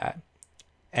because of that.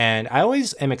 And I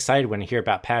always am excited when I hear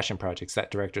about passion projects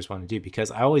that directors want to do,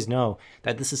 because I always know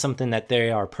that this is something that they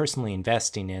are personally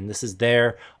investing in. This is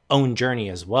their own journey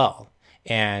as well.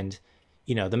 And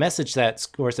the message that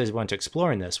Scorsese wanted to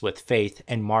explore in this, with faith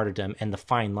and martyrdom and the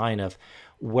fine line of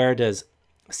where does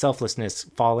selflessness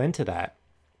fall into that,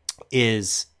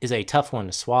 is a tough one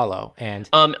to swallow. And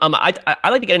I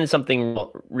like to get into something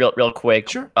real quick.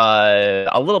 Sure.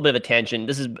 A little bit of a tangent.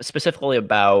 This is specifically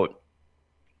about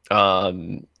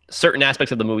certain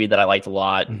aspects of the movie that I liked a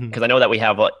lot, because I know that we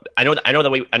have I know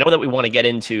that we want to get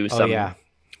into some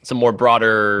more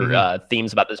broader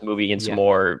themes about this movie and some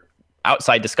more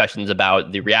outside discussions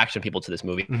about the reaction of people to this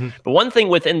movie. But one thing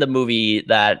within the movie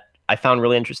that I found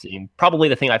really interesting, probably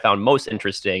the thing I found most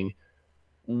interesting,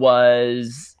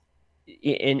 was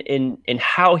in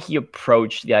how he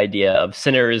approached the idea of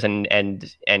sinners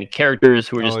and characters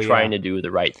who are just trying to do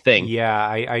the right thing. Yeah,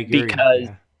 I agree.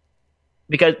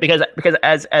 Because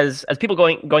as people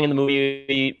going in the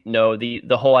movie know,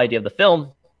 the whole idea of the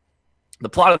film, the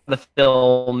plot of the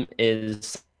film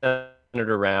is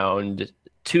centered around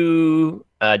two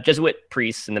Jesuit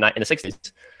priests in the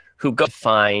 60s who go to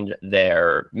find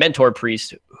their mentor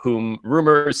priest, whom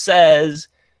rumor says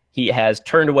he has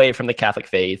turned away from the Catholic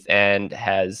faith and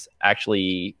has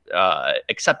actually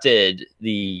accepted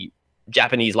the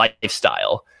Japanese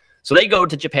lifestyle. So they go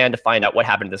to Japan to find out what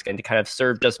happened to this guy, and to kind of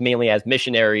serve just mainly as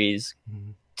missionaries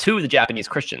to the Japanese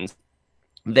Christians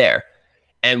there.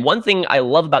 And one thing I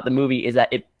love about the movie is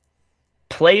that it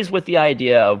plays with the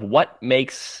idea of what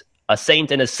makes a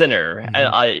saint and a sinner.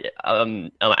 And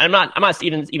I'm not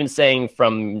even saying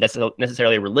from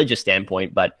necessarily a religious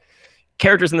standpoint, but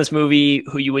characters in this movie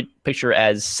who you would picture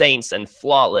as saints and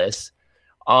flawless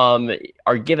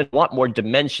are given a lot more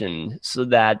dimension, so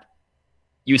that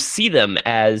you see them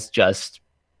as just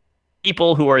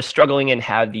people who are struggling and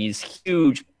have these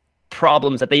huge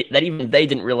problems that even they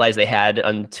didn't realize they had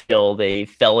until they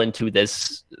fell into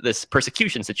this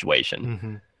persecution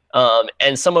situation.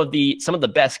 And some of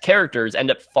the best characters end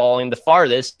up falling the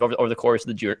farthest over the course of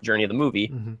the journey of the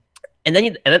movie. And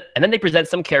then they present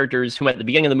some characters who at the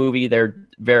beginning of the movie, they're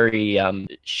very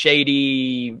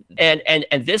shady.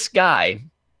 And this guy,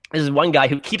 this is one guy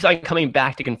who keeps on coming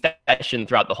back to confession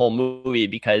throughout the whole movie,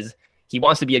 because he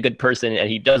wants to be a good person and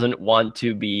he doesn't want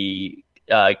to be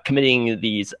committing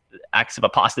these acts of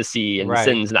apostasy and Right.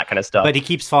 sins and that kind of stuff. But he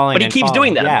keeps falling. But he and keeps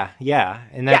falling. doing them. Yeah.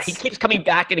 And Yeah, that's he keeps coming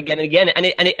back and again and again, and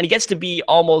it gets to be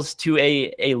almost to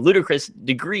a ludicrous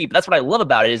degree. But that's what I love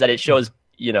about it, is that it shows,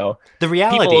 you know, the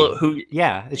reality. people who,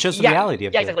 yeah, it shows the reality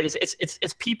of it. Exactly.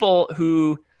 It's people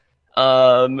who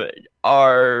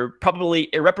are probably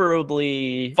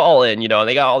irreparably fallen, you know, and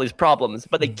they got all these problems,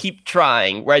 but they keep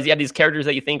trying. Whereas you have these characters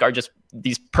that you think are just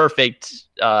these perfect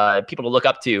people to look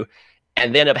up to,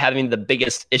 and they end up having the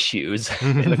biggest issues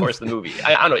in the course of the movie.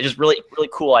 I don't know, it's just really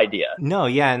cool idea. No,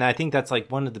 yeah, and I think that's like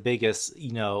one of the biggest,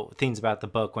 you know, things about the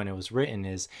book when it was written,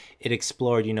 is it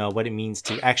explored, you know, what it means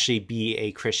to actually be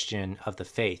a Christian of the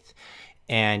faith.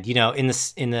 And, you know,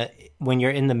 when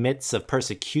you're in the midst of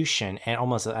persecution and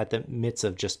almost at the midst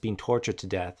of just being tortured to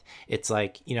death, it's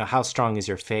like, you know, how strong is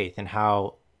your faith and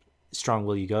how strong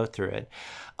will you go through it?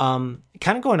 Kind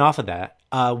of going off of that,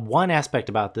 one aspect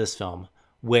about this film,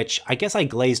 which I guess I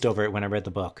glazed over it when I read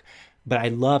the book, but I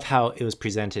love how it was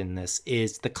presented in this,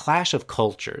 is the clash of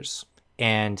cultures.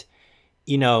 And,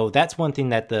 you know, that's one thing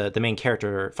that the main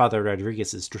character, Father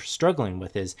Rodriguez, is struggling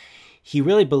with, is he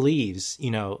really believes, you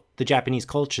know, the Japanese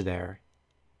culture there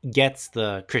gets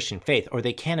the Christian faith, or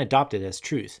they can adopt it as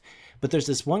truth. But there's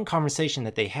this one conversation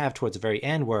that they have towards the very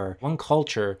end where one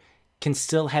culture can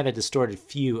still have a distorted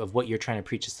view of what you're trying to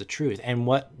preach as the truth. And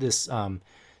what this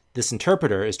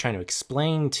interpreter is trying to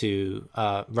explain to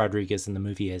Rodriguez in the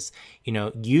movie is, you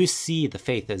know, you see the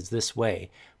faith as this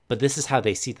way, but this is how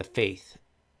they see the faith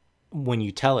when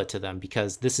you tell it to them,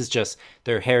 because this is just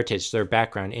their heritage, their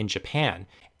background in Japan.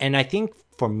 And I think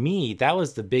for me, that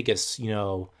was the biggest, you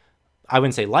know, I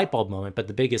wouldn't say light bulb moment, but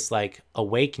the biggest like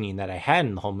awakening that I had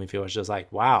in the whole movie was just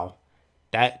like, wow,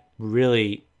 that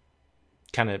really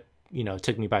kind of, you know,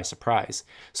 took me by surprise.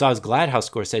 So I was glad how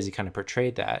Scorsese kind of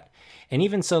portrayed that. And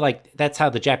even so, like, that's how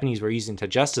the Japanese were using to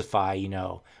justify, you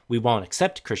know, we won't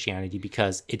accept Christianity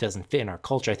because it doesn't fit in our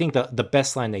culture. I think the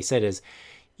best line they said is,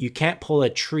 you can't pull a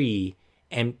tree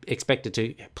and expect it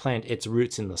to plant its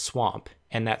roots in the swamp.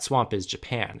 And that swamp is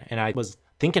Japan. And I was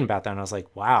thinking about that and I was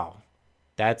like, wow,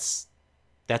 that's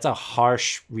a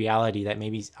harsh reality that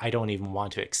maybe I don't even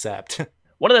want to accept.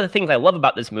 One of the things I love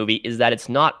about this movie is that it's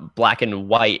not black and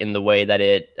white in the way that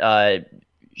it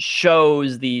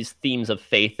shows these themes of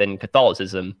faith and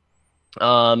Catholicism.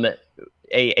 I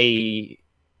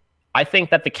think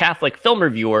that the Catholic film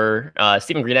reviewer,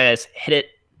 Stephen Grananis, hit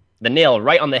the nail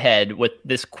right on the head with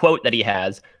this quote that he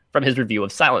has from his review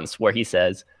of Silence, where he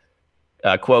says,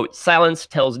 quote, "Silence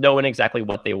tells no one exactly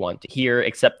what they want to hear,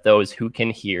 except those who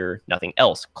can hear nothing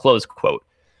else," close quote.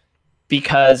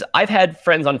 Because I've had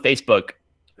friends on Facebook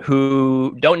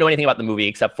who don't know anything about the movie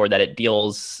except for that it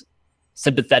deals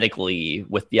sympathetically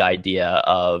with the idea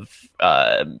of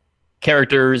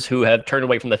characters who have turned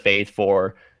away from the faith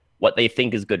for what they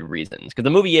think is good reasons. Because the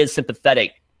movie is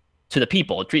sympathetic to the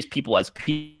people. It treats people as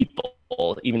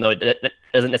people, even though it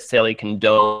doesn't necessarily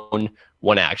condone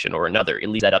one action or another. It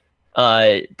leaves that up.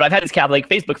 But I've had these Catholic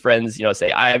Facebook friends, you know,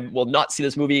 say, I will not see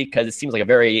this movie because it seems like a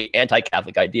very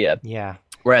anti-Catholic idea. Yeah.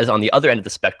 Whereas on the other end of the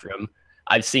spectrum,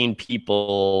 I've seen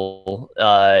people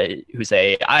who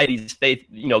say, these faith,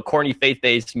 you know, corny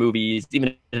faith-based movies,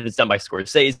 even if it's done by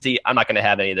Scorsese, I'm not going to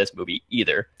have any of this movie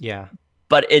either. Yeah.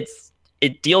 But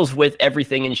it deals with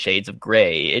everything in shades of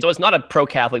gray. So it's not a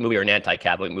pro-Catholic movie or an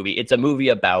anti-Catholic movie. It's a movie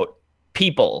about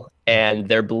people and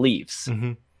their beliefs.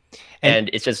 Mm-hmm. And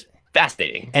it's just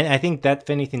fascinating. And I think that, if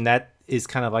anything, that is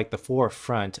kind of like the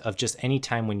forefront of just any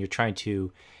time when you're trying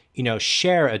to, you know,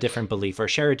 share a different belief or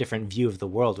share a different view of the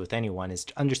world with anyone, is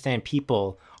to understand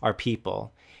people are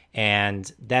people. And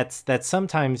that's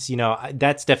sometimes, you know,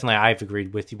 that's definitely, I've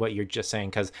agreed with what you're just saying,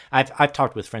 because I've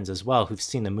talked with friends as well who've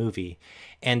seen the movie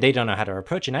and they don't know how to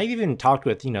approach it. And I've even talked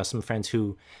with, you know, some friends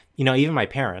who, you know, even my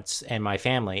parents and my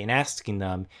family, and asking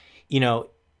them, you know,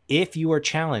 if you were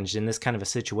challenged in this kind of a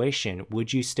situation,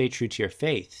 would you stay true to your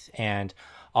faith? And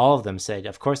all of them said,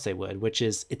 of course they would, which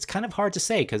is, it's kind of hard to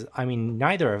say, because, I mean,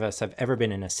 neither of us have ever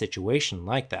been in a situation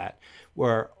like that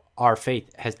where our faith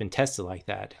has been tested like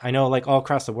that. I know, like, all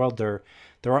across the world, there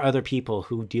are other people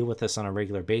who deal with this on a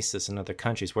regular basis in other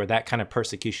countries where that kind of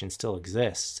persecution still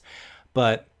exists.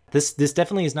 But this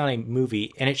definitely is not a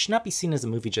movie, and it should not be seen as a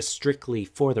movie just strictly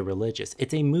for the religious.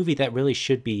 It's a movie that really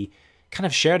should be kind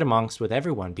of shared amongst with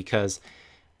everyone, because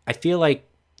I feel like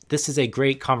this is a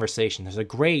great conversation. There's a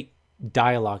great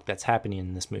dialogue that's happening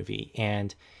in this movie.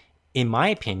 And in my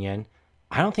opinion,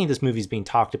 I don't think this movie is being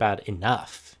talked about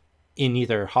enough in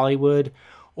either Hollywood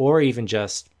or even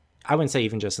just I wouldn't say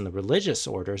even just in the religious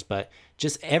orders, but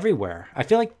just everywhere. I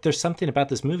feel like there's something about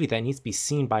this movie that needs to be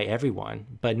seen by everyone,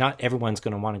 but not everyone's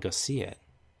going to want to go see it.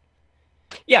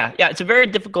 Yeah, yeah, it's a very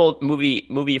difficult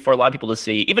movie for a lot of people to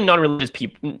see. Even non-religious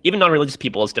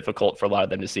people, it's difficult for a lot of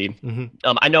them to see.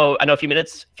 Mm-hmm. I know. A few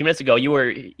minutes ago, you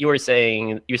were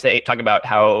talking about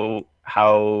how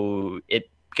it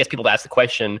gets people to ask the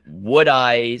question: would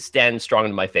I stand strong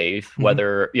in my faith,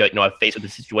 whether I'm faced with the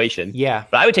situation? Yeah,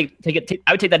 but I would take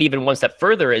that even one step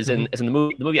further. As in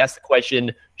the movie, asks the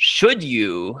question: should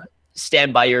you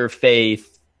stand by your faith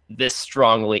this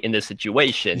strongly in this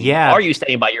situation? Yeah. Are you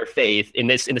standing by your faith in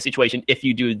the situation if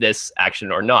you do this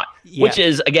action or not? Yeah. Which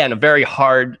is, again, a very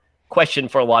hard question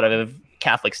for a lot of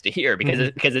Catholics to hear,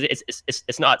 because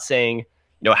it's not saying,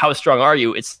 how strong are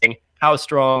you? It's saying, how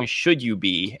strong should you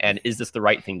be, and is this the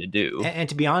right thing to do? And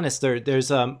to be honest, there's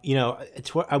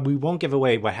we won't give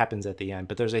away what happens at the end,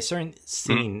 but there's a certain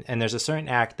scene and there's a certain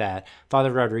act that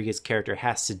Father Rodriguez's character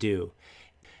has to do,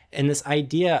 and this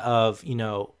idea of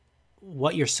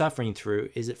what you're suffering through,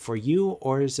 is it for you,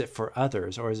 or is it for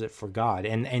others, or is it for God?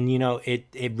 And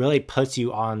it really puts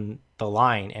you on the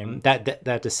line. And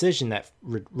that decision that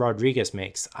Rodriguez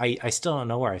makes, I still don't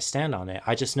know where I stand on it.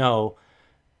 I just know,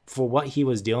 for what he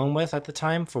was dealing with at the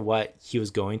time, for what he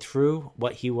was going through,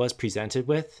 what he was presented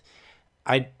with,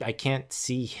 I can't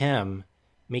see him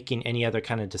making any other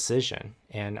kind of decision.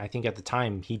 And I think at the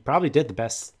time he probably did the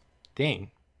best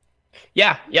thing.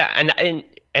 Yeah, and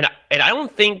I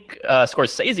don't think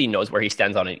Scorsese knows where he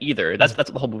stands on it either. That's what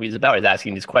the whole movie is about, is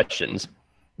asking these questions.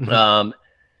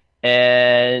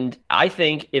 And I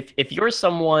think if you're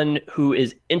someone who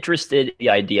is interested in the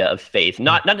idea of faith,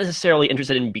 not necessarily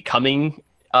interested in becoming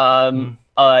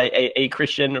a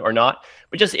Christian or not,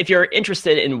 but just if you're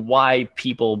interested in why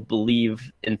people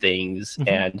believe in things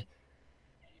and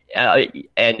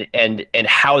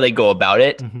how they go about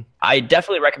it, I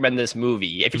definitely recommend this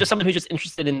movie. If you're just someone who's just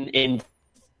interested in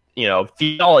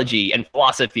theology and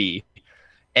philosophy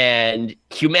and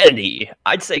humanity,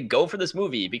 I'd say go for this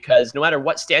movie, because no matter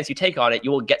what stance you take on it,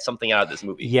 you will get something out of this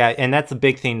movie. Yeah, and that's the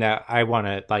big thing that I want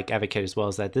to advocate as well,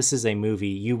 is that this is a movie,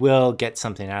 you will get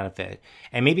something out of it.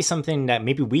 And maybe something that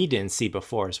maybe we didn't see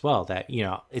before as well, that,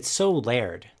 it's so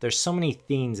layered. There's so many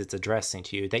themes it's addressing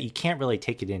to you that you can't really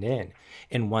take it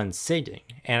in one sitting.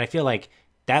 And I feel like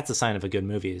that's a sign of a good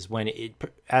movie, is when it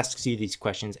asks you these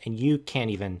questions and you can't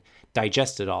even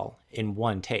digest it all in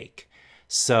one take.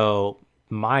 So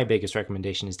my biggest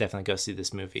recommendation is definitely go see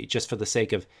this movie, just for the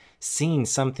sake of seeing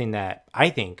something that I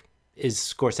think is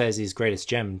Scorsese's greatest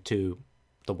gem to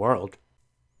the world.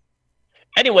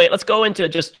 Anyway, let's go into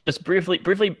just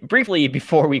briefly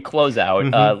before we close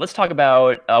out. Let's talk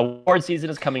about award season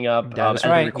is coming up. That's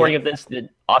right. As the recording of this, the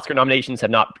Oscar nominations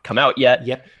have not come out yet.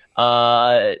 Yep.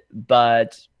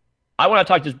 But I want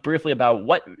to talk just briefly about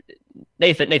what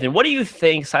Nathan, what do you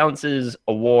think Silence's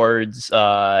awards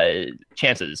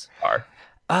chances are?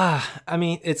 I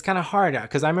mean, it's kind of hard,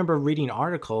 because I remember reading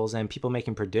articles and people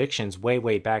making predictions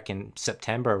way back in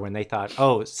September when they thought,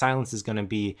 Silence is going to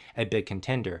be a big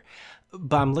contender.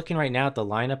 But I'm looking right now at the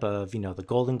lineup of, the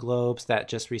Golden Globes that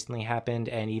just recently happened,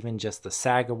 and even just the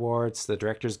SAG Awards, the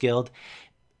Directors Guild.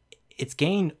 It's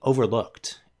getting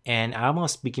overlooked. And I'm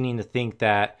almost beginning to think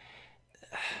that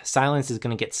Silence is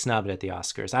going to get snubbed at the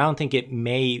Oscars. I don't think it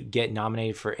may get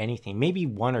nominated for anything, maybe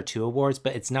 1 or 2 awards,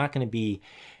 but it's not going to be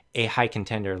a high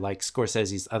contender like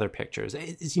Scorsese's other pictures.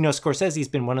 Scorsese's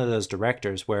been one of those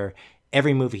directors where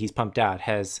every movie he's pumped out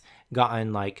has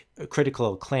gotten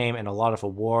critical acclaim and a lot of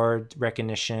award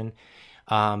recognition.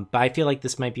 But I feel like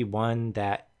this might be one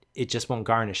that it just won't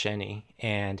garnish any.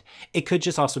 And it could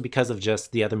just also because of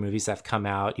just the other movies that have come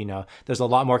out, there's a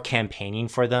lot more campaigning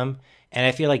for them. And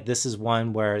I feel like this is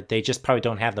one where they just probably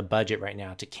don't have the budget right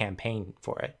now to campaign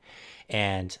for it.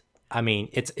 And I mean,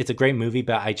 it's a great movie,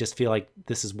 but I just feel like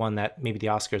this is one that maybe the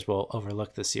Oscars will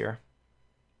overlook this year.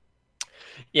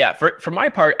 Yeah, for my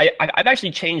part, I've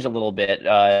actually changed a little bit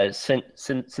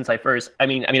since I first. I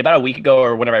mean, about a week ago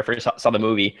or whenever I first saw the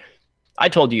movie, I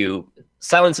told you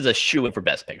Silence is a shoo-in for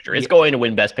Best Picture. It's going to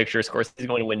win Best Picture. Of course, it's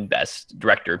going to win Best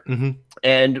Director.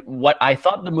 And what I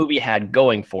thought the movie had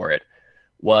going for it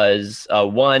was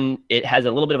one, it has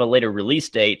a little bit of a later release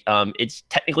date. It's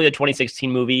technically a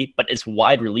 2016 movie, but its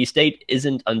wide release date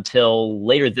isn't until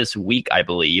later this week, I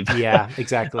believe. Yeah,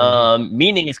 exactly.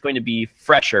 Meaning it's going to be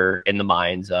fresher in the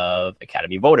minds of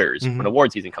Academy voters when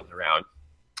award season comes around,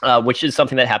 which is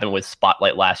something that happened with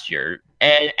Spotlight last year.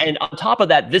 And on top of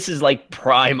that, this is like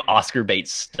prime Oscar bait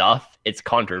stuff. It's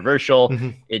controversial.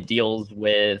 It deals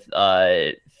with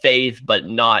faith, but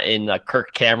not in a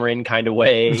Kirk Cameron kind of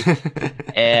way.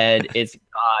 And it's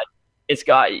It's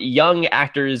got young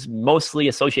actors mostly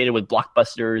associated with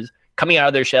blockbusters coming out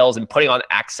of their shells and putting on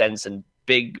accents and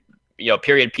big,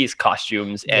 period piece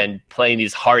costumes and playing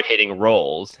these hard-hitting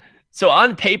roles. So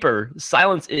on paper,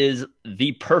 Silence is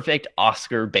the perfect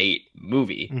Oscar bait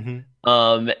movie.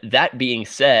 That being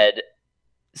said,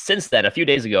 since then, a few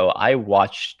days ago, I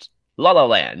watched La La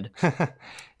Land.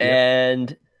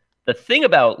 And the thing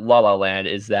about La La Land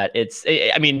is that this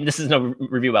is no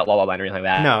review about La La Land or anything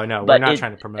like that. No, we're not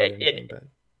trying to promote anything. But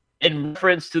in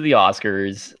reference to the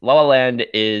Oscars, La La Land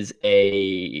is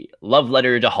a love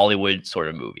letter to Hollywood sort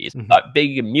of movie. It's got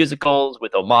big musicals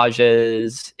with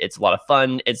homages. It's a lot of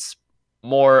fun. It's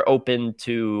more open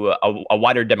to a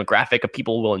wider demographic of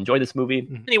people who will enjoy this movie.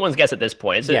 Anyone's guess at this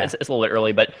point. It's a little bit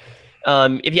early, but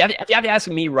if you have to ask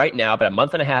me right now, about a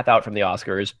month and a half out from the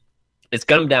Oscars, it's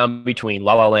going down between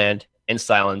La La Land and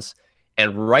Silence.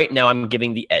 And right now I'm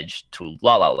giving the edge to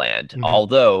La La Land.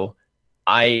 Although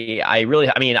I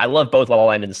love both La La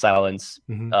Land and Silence.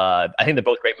 I think they're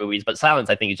both great movies, but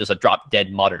Silence I think is just a drop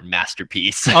dead modern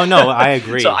masterpiece. Oh no, I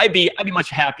agree. So I'd be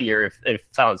much happier if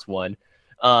Silence won.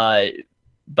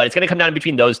 But it's going to come down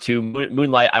between those two.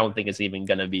 Moonlight I don't think is even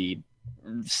going to be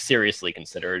seriously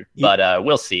considered, but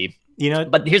we'll see.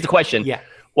 But here's the question. Yeah.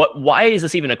 Why is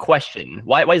this even a question?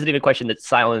 Why is it even a question that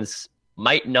Silence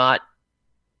might not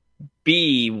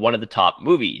be one of the top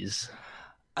movies?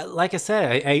 Like I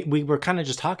said, we were kind of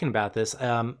just talking about this.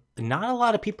 Not a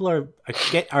lot of people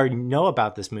know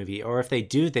about this movie, or if they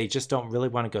do, they just don't really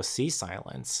want to go see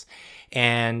Silence.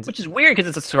 And which is weird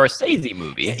because it's a Scorsese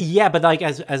movie. Yeah, but like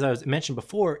as I was mentioned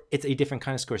before, it's a different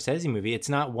kind of Scorsese movie. It's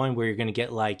not one where you're going to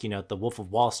get like, The Wolf of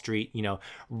Wall Street,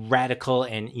 radical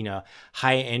and,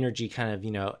 high energy kind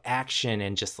of, action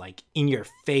and just like in your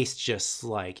face, just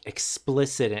like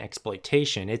explicit and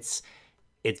exploitation. It's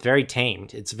very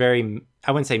tamed. It's very,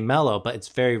 I wouldn't say mellow, but it's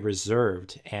very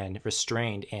reserved and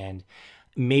restrained. And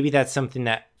maybe that's something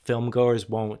that film goers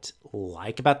won't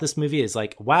like about this movie is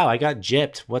like, wow, I got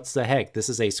gypped. What the heck? This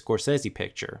is a Scorsese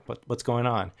picture. What's going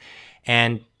on?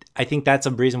 And I think that's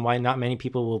a reason why not many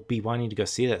people will be wanting to go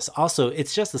see this. Also,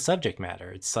 it's just the subject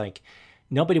matter. It's like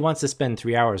nobody wants to spend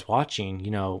 3 hours watching,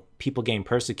 people getting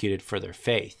persecuted for their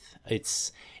faith.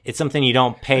 It's something you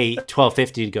don't pay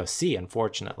 $12.50 to go see,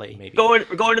 unfortunately. Maybe we're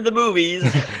going to the movies.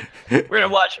 we're gonna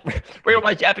watch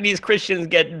Japanese Christians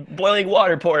get boiling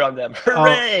water poured on them.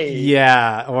 Hooray!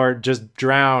 Yeah, or just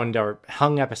drowned or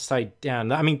hung upside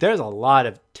down. I mean, there's a lot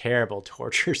of terrible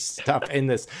torture stuff in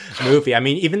this movie. I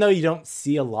mean, even though you don't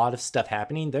see a lot of stuff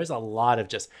happening, there's a lot of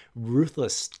just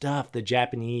ruthless stuff the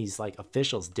Japanese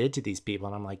officials did to these people,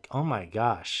 and I'm like, oh my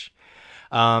gosh.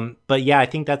 But yeah, I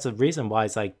think that's a reason why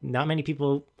it's like not many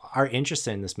people are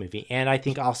interested in this movie. And I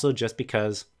think also just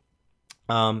because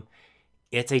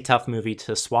it's a tough movie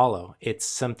to swallow. It's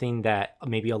something that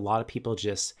maybe a lot of people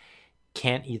just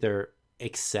can't either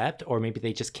accept, or maybe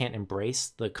they just can't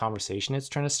embrace the conversation it's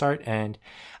trying to start. And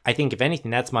I think if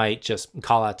anything, that's my just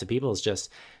call out to people is just,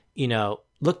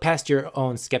 look past your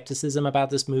own skepticism about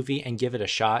this movie and give it a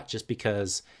shot, just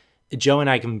because Joe and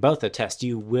I can both attest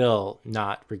you will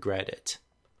not regret it.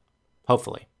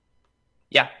 Hopefully.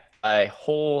 Yeah, I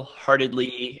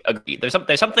wholeheartedly agree. There's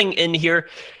something in here.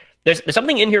 There's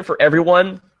something in here for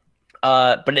everyone,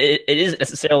 but it isn't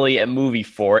necessarily a movie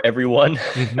for everyone.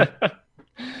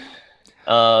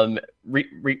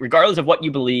 Regardless of what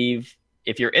you believe,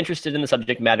 if you're interested in the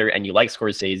subject matter and you like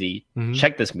Scorsese,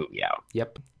 check this movie out.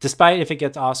 Yep. Despite if it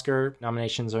gets Oscar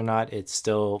nominations or not, it's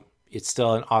still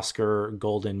an Oscar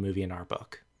golden movie in our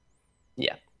book.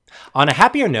 Yeah. On a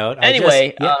happier note, I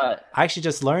actually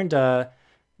just learned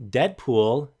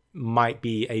Deadpool might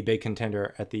be a big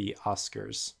contender at the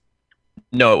Oscars.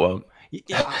 No, it won't.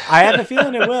 I have a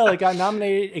feeling it will. It got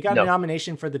nominated. It got a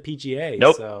nomination for the PGA.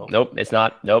 Nope. Nope. It's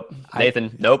not. Nope.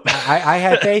 Nathan. Nope. I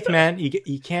have faith, man.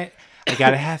 You can't. I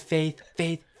gotta have faith.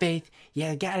 Faith.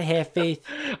 Yeah, gotta have faith.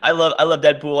 I love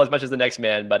Deadpool as much as the next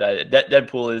man, but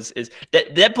Deadpool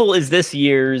is this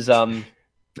year's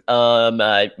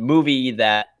movie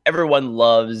that everyone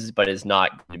loves, but is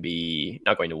not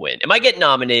going to win. It might get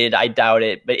nominated. I doubt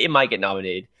it, but it might get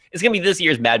nominated. It's going to be this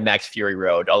year's Mad Max Fury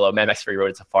Road, although Mad Max Fury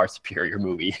Road is a far superior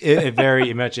movie. It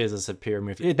very much is a superior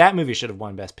movie. That movie should have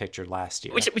won Best Picture last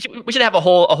year. We should have a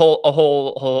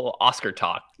whole Oscar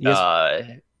talk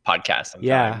podcast sometime.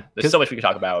 Yeah. There's so much we could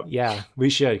talk about. Yeah,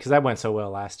 we should, because that went so well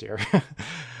last year.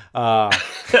 Alrighty,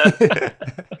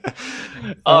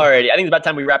 I think it's about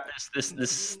time we wrap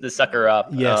this sucker up.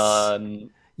 Yes.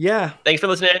 Yeah. Thanks for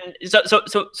listening.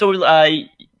 So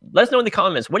let us know in the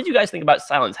comments. What did you guys think about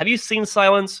Silence? Have you seen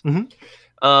Silence?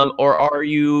 Or are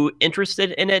you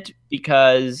interested in it?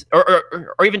 Because, or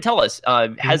even tell us,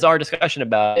 has our discussion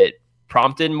about it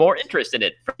prompted more interest in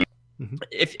it. Mhm.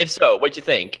 If so, what'd you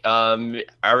think?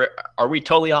 Are we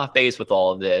totally off base with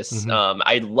all of this?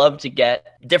 I'd love to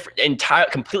get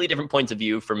completely different points of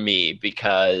view from me,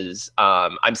 because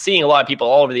I'm seeing a lot of people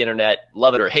all over the internet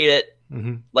love it or hate it.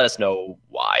 Let us know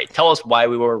why. Tell us why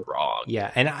we were wrong.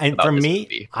 Yeah, and for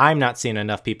me, I'm not seeing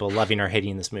enough people loving or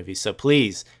hating this movie. So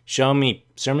please show me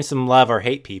some love or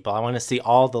hate, people. I want to see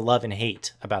all the love and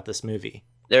hate about this movie.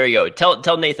 There you go.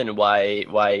 Tell Nathan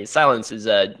why Silence is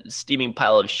a steaming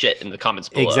pile of shit in the comments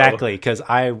below. Exactly, because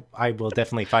I will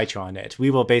definitely fight you on it.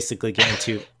 We will basically get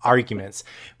into arguments.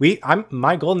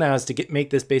 My goal now is to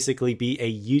make this basically be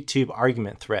a YouTube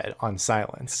argument thread on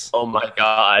Silence. Oh my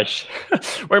gosh,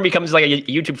 where it becomes like a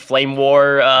YouTube flame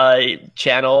war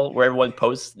channel where everyone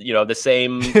posts the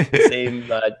same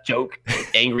joke,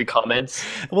 angry comments.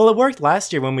 Well, it worked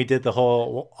last year when we did the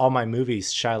whole All My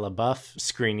Movies Shia LaBeouf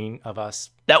screening of us.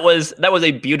 That was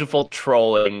a beautiful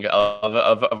trolling of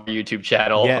our YouTube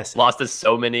channel. Yes. Lost us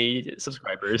so many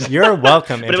subscribers. You're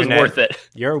welcome, but Internet. It was worth it.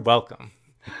 You're welcome.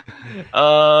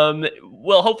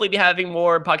 We'll hopefully be having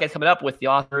more podcasts coming up with the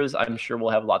authors. I'm sure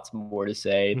we'll have lots more to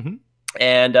say.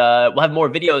 And we'll have more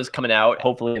videos coming out,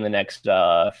 hopefully in the next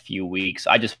few weeks.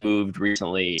 I just moved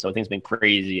recently, so things have been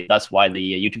crazy. That's why the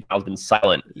YouTube channel's been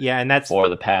silent. Yeah, and that's for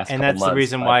the past. And couple that's months, the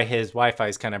reason why his Wi-Fi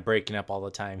is kind of breaking up all the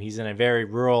time. He's in a very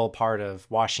rural part of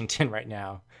Washington right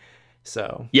now,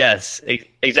 so yes,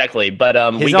 exactly. But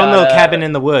his own little cabin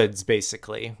in the woods,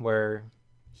 basically, where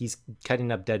he's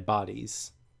cutting up dead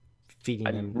bodies, feeding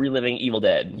them, reliving Evil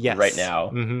Dead. Yes. Right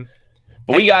now.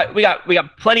 But we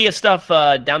got plenty of stuff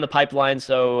down the pipeline,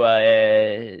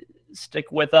 so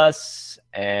stick with us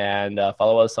and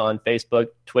follow us on Facebook,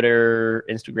 Twitter,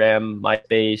 Instagram,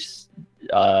 MySpace.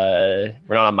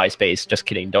 We're not on MySpace. Just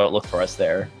kidding. Don't look for us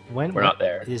there. We're not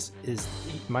there. Is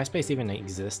MySpace even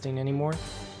existing anymore?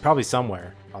 Probably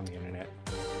somewhere on the internet.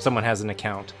 Someone has an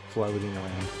account floating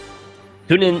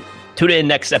around. Tune in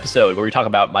next episode where we talk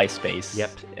about MySpace.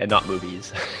 Yep. And not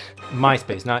movies.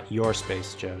 MySpace, not your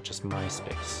space, Joe. Just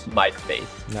MySpace.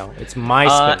 MySpace. No, it's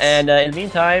MySpace. And in the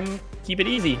meantime, keep it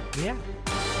easy. Yeah.